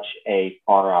on such a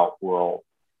far-out world?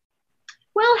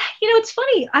 Well, it's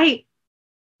funny. I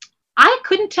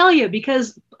couldn't tell you,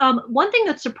 because one thing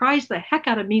that surprised the heck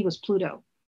out of me was Pluto.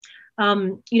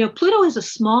 Pluto is a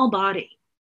small body,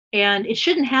 and it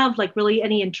shouldn't have like really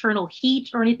any internal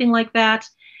heat or anything like that.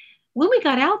 When we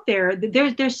got out there,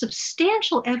 there's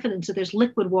substantial evidence that there's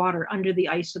liquid water under the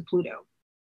ice of Pluto.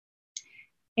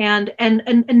 And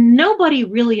nobody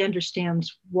really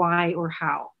understands why or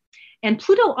how. And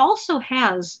Pluto also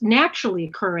has naturally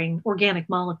occurring organic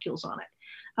molecules on it.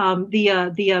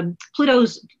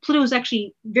 Pluto's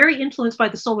actually very influenced by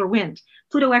the solar wind.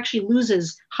 Pluto actually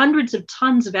loses hundreds of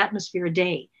tons of atmosphere a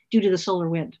day due to the solar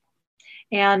wind.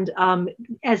 And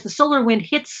as the solar wind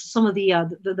hits some of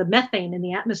the methane in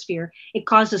the atmosphere, it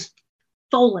causes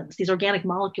tholins, these organic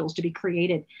molecules, to be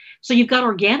created. So you've got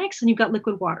organics and you've got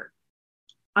liquid water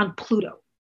on Pluto.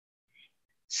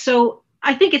 So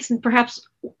I think it's perhaps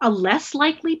a less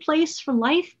likely place for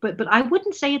life, but I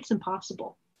wouldn't say it's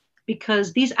impossible,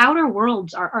 because these outer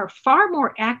worlds are far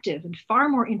more active and far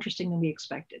more interesting than we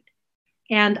expected.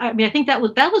 And I mean, I think that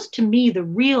was to me the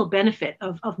real benefit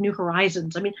of New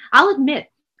Horizons. I mean, I'll admit,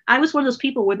 I was one of those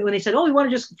people when they said, "Oh, we want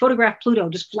to just photograph Pluto,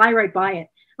 just fly right by it."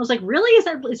 I was like, "Really?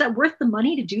 Is that worth the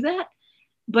money to do that?"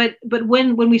 But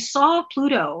when we saw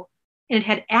Pluto and it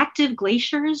had active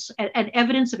glaciers and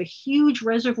evidence of a huge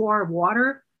reservoir of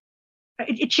water,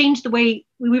 it changed the way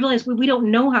we realized we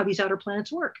don't know how these outer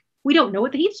planets work. We don't know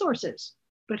what the heat source is,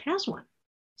 but it has one.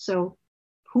 So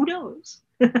who knows?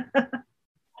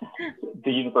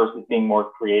 The universe is being more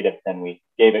creative than we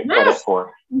gave it credit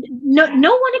for. No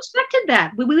one expected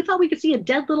that. We thought we could see a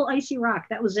dead little icy rock.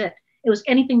 That was it. It was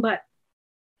anything but.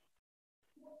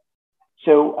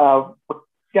 So we're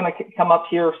going to come up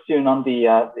here soon on the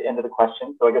end of the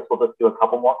question. So I guess we'll just do a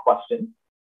couple more questions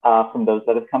from those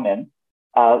that have come in.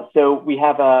 So we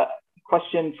have a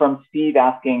question from Steve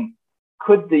asking,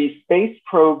 could the space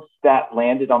probes that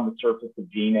landed on the surface of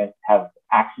Venus have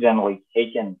accidentally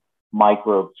taken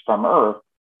microbes from Earth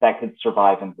that could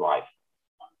survive and thrive?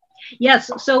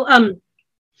 Yes. So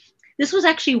this was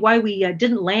actually why we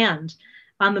didn't land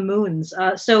on the moons.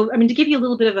 So, I mean, to give you a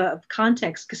little bit of a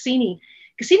context, Cassini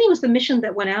was the mission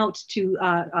that went out to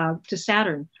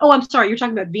Saturn. Oh, I'm sorry, you're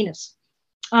talking about Venus.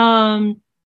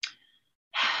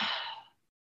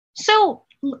 So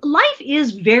life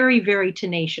is very, very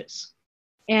tenacious.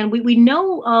 And we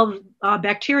know of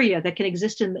bacteria that can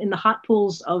exist in the hot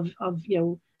pools of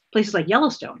places like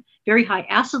Yellowstone. Very high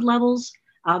acid levels,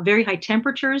 very high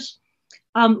temperatures.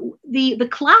 The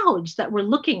clouds that we're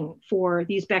looking for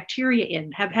these bacteria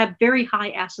in have very high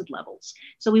acid levels.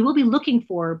 So we will be looking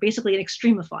for basically an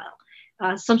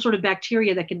extremophile, some sort of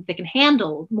bacteria that can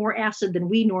handle more acid than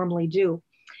we normally do.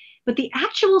 But the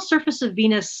actual surface of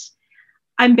Venus,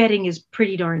 I'm betting, is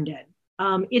pretty darn dead.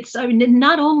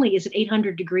 Not only is it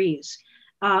 800 degrees,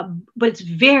 but it's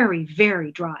very,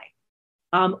 very dry.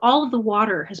 All of the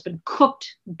water has been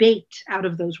baked out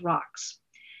of those rocks.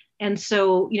 And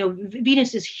so,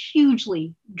 Venus is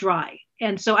hugely dry.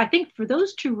 And so I think for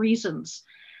those two reasons,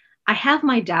 I have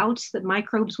my doubts that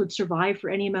microbes would survive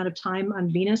for any amount of time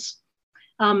on Venus.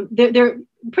 They're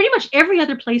pretty much every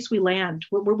other place we land,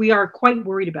 where we are quite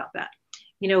worried about that.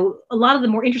 A lot of the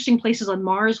more interesting places on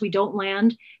Mars, we don't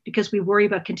land because we worry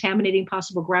about contaminating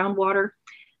possible groundwater.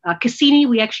 Cassini,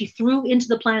 we actually threw into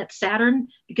the planet Saturn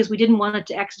because we didn't want it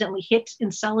to accidentally hit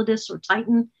Enceladus or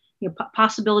Titan,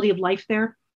 possibility of life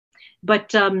there.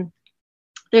 But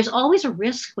there's always a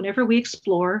risk whenever we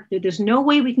explore. There's no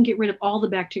way we can get rid of all the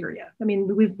bacteria. I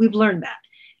mean, we've learned that.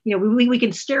 We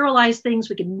can sterilize things,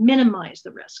 we can minimize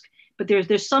the risk, but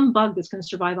there's some bug that's going to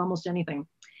survive almost anything.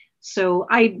 So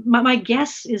my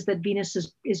guess is that Venus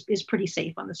is pretty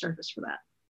safe on the surface for that.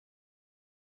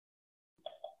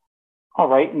 All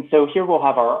right, and so here we'll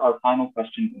have our final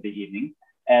question for the evening.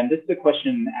 And this is a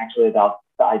question actually about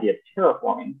the idea of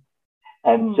terraforming.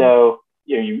 And so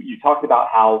you talked about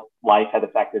how life had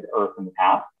affected Earth in the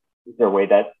past. Is there a way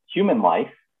that human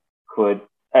life could?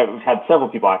 We've had several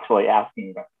people actually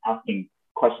asking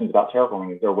questions about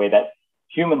terraforming. Is there a way that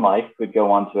human life could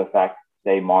go on to affect,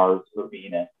 say, Mars or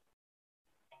Venus?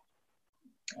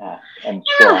 And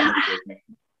yeah.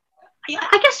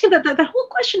 I guess the whole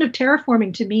question of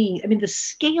terraforming, to me, I mean, the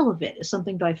scale of it is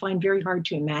something that I find very hard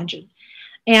to imagine.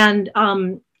 And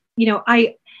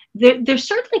there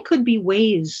certainly could be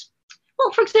ways.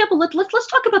 Well, for example, let's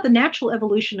talk about the natural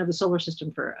evolution of the solar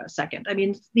system for a second. I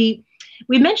mean, we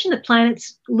mentioned that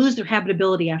planets lose their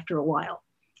habitability after a while,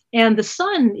 and the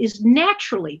sun is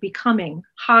naturally becoming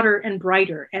hotter and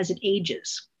brighter as it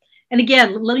ages. And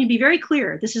again, let me be very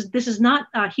clear: this is not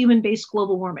human-based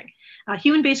global warming.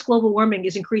 Human-based global warming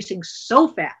is increasing so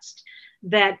fast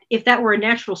that if that were a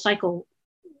natural cycle,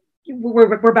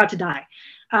 we're about to die.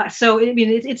 So I mean,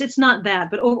 it's not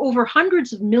that, but over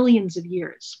hundreds of millions of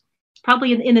years,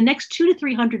 probably in the next 200 to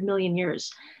 300 million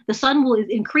years, the sun will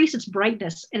increase its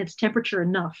brightness and its temperature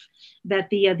enough that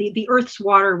the Earth's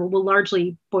water will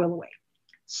largely boil away.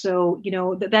 So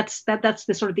that's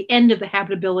the sort of the end of the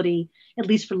habitability, at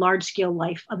least for large scale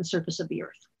life on the surface of the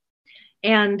Earth.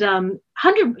 And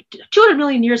 200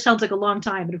 million years sounds like a long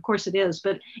time, and of course it is.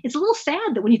 But it's a little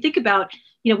sad that when you think about,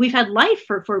 we've had life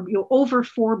for over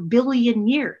 4 billion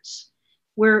years.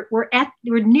 We're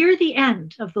near the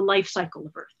end of the life cycle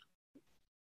of Earth.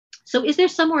 So is there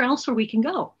somewhere else where we can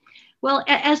go? Well,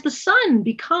 as the sun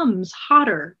becomes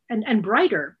hotter and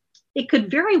brighter, it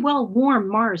could very well warm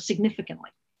Mars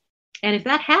significantly. And if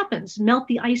that happens, melt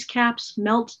the ice caps,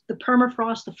 melt the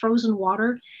permafrost, the frozen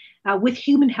water, with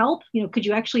human help, could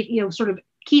you actually, sort of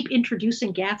keep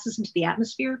introducing gases into the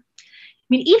atmosphere? I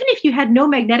mean, even if you had no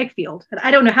magnetic field, and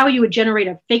I don't know how you would generate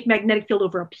a fake magnetic field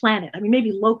over a planet. I mean,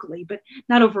 maybe locally, but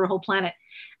not over a whole planet.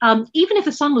 Even if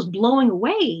the sun was blowing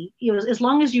away, as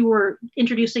long as you were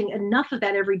introducing enough of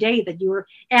that every day that you were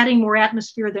adding more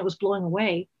atmosphere that was blowing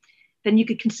away, then you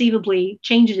could conceivably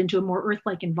change it into a more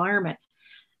Earth-like environment.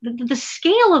 The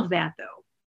scale of that,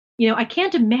 though, I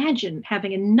can't imagine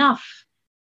having enough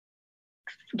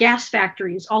gas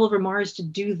factories all over Mars to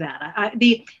do that.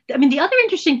 The other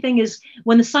interesting thing is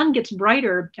when the sun gets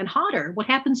brighter and hotter, what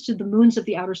happens to the moons of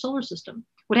the outer solar system?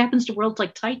 What happens to worlds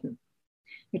like Titan?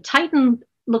 Titan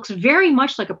looks very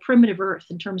much like a primitive Earth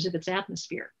in terms of its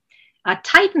atmosphere.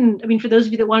 Titan, for those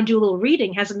of you that want to do a little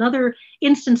reading, has another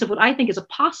instance of what I think is a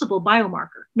possible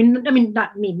biomarker.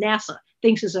 Not me, NASA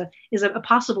thinks is a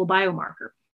possible biomarker.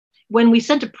 When we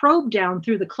sent a probe down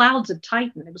through the clouds of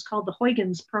Titan, it was called the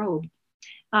Huygens probe,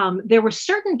 there were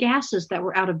certain gases that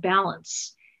were out of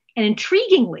balance. And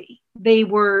intriguingly, they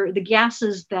were the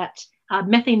gases that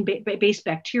methane-based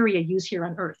bacteria use here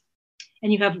on Earth.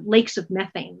 And you have lakes of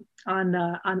methane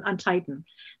on Titan.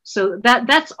 So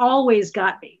that's always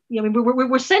got me.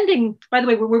 We're sending, by the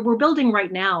way, we're building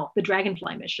right now the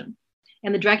Dragonfly mission.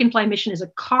 And the Dragonfly mission is a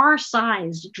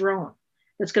car-sized drone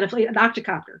that's going to fly, an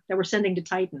octocopter that we're sending to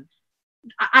Titan.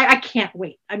 I can't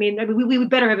wait. We would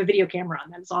better have a video camera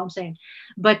on that. That's all I'm saying.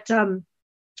 But,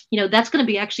 that's going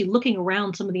to be actually looking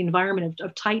around some of the environment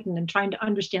of Titan and trying to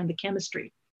understand the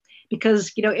chemistry.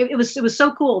 Because, it was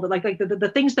so cool that like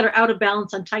the things that are out of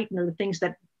balance on Titan are the things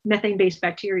that methane-based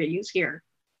bacteria use here.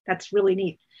 That's really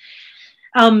neat.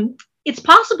 It's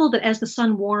possible that as the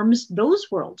sun warms, those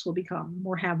worlds will become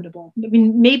more habitable.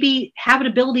 Maybe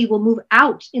habitability will move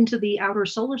out into the outer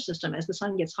solar system as the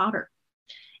sun gets hotter.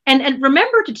 And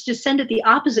remember to send it the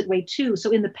opposite way too.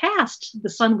 So in the past, the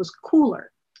sun was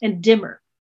cooler and dimmer.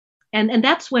 And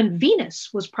that's when Venus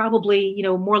was probably,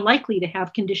 more likely to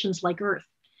have conditions like Earth.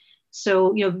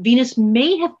 So, Venus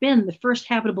may have been the first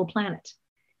habitable planet.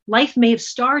 Life may have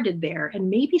started there, and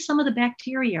maybe some of the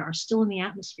bacteria are still in the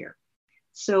atmosphere.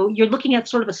 So you're looking at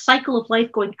sort of a cycle of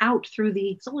life going out through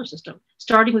the solar system,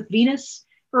 starting with Venus,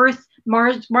 Earth,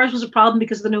 Mars. Mars was a problem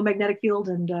because of the no magnetic field,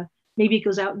 and maybe it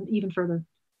goes out even further.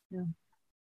 Yeah.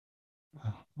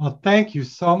 Well, thank you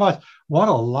so much. What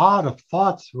a lot of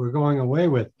thoughts we're going away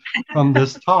with from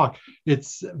this talk.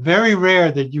 It's very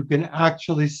rare that you can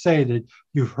actually say that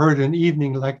you've heard an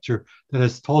evening lecture that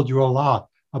has told you a lot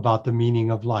about the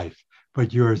meaning of life,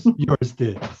 but yours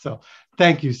did. So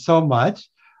thank you so much.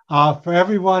 For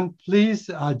everyone, please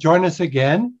join us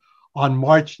again on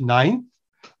March 9th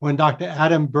when Dr.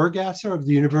 Adam Burgasser of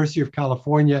the University of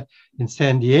California in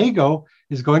San Diego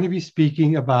is going to be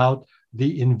speaking about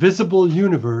the invisible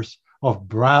universe of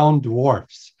brown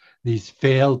dwarfs, these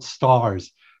failed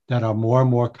stars that are more and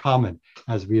more common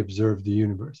as we observe the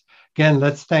universe. Again,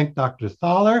 let's thank Dr.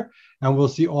 Thaler, and we'll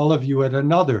see all of you at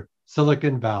another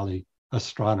Silicon Valley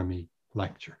astronomy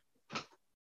lecture.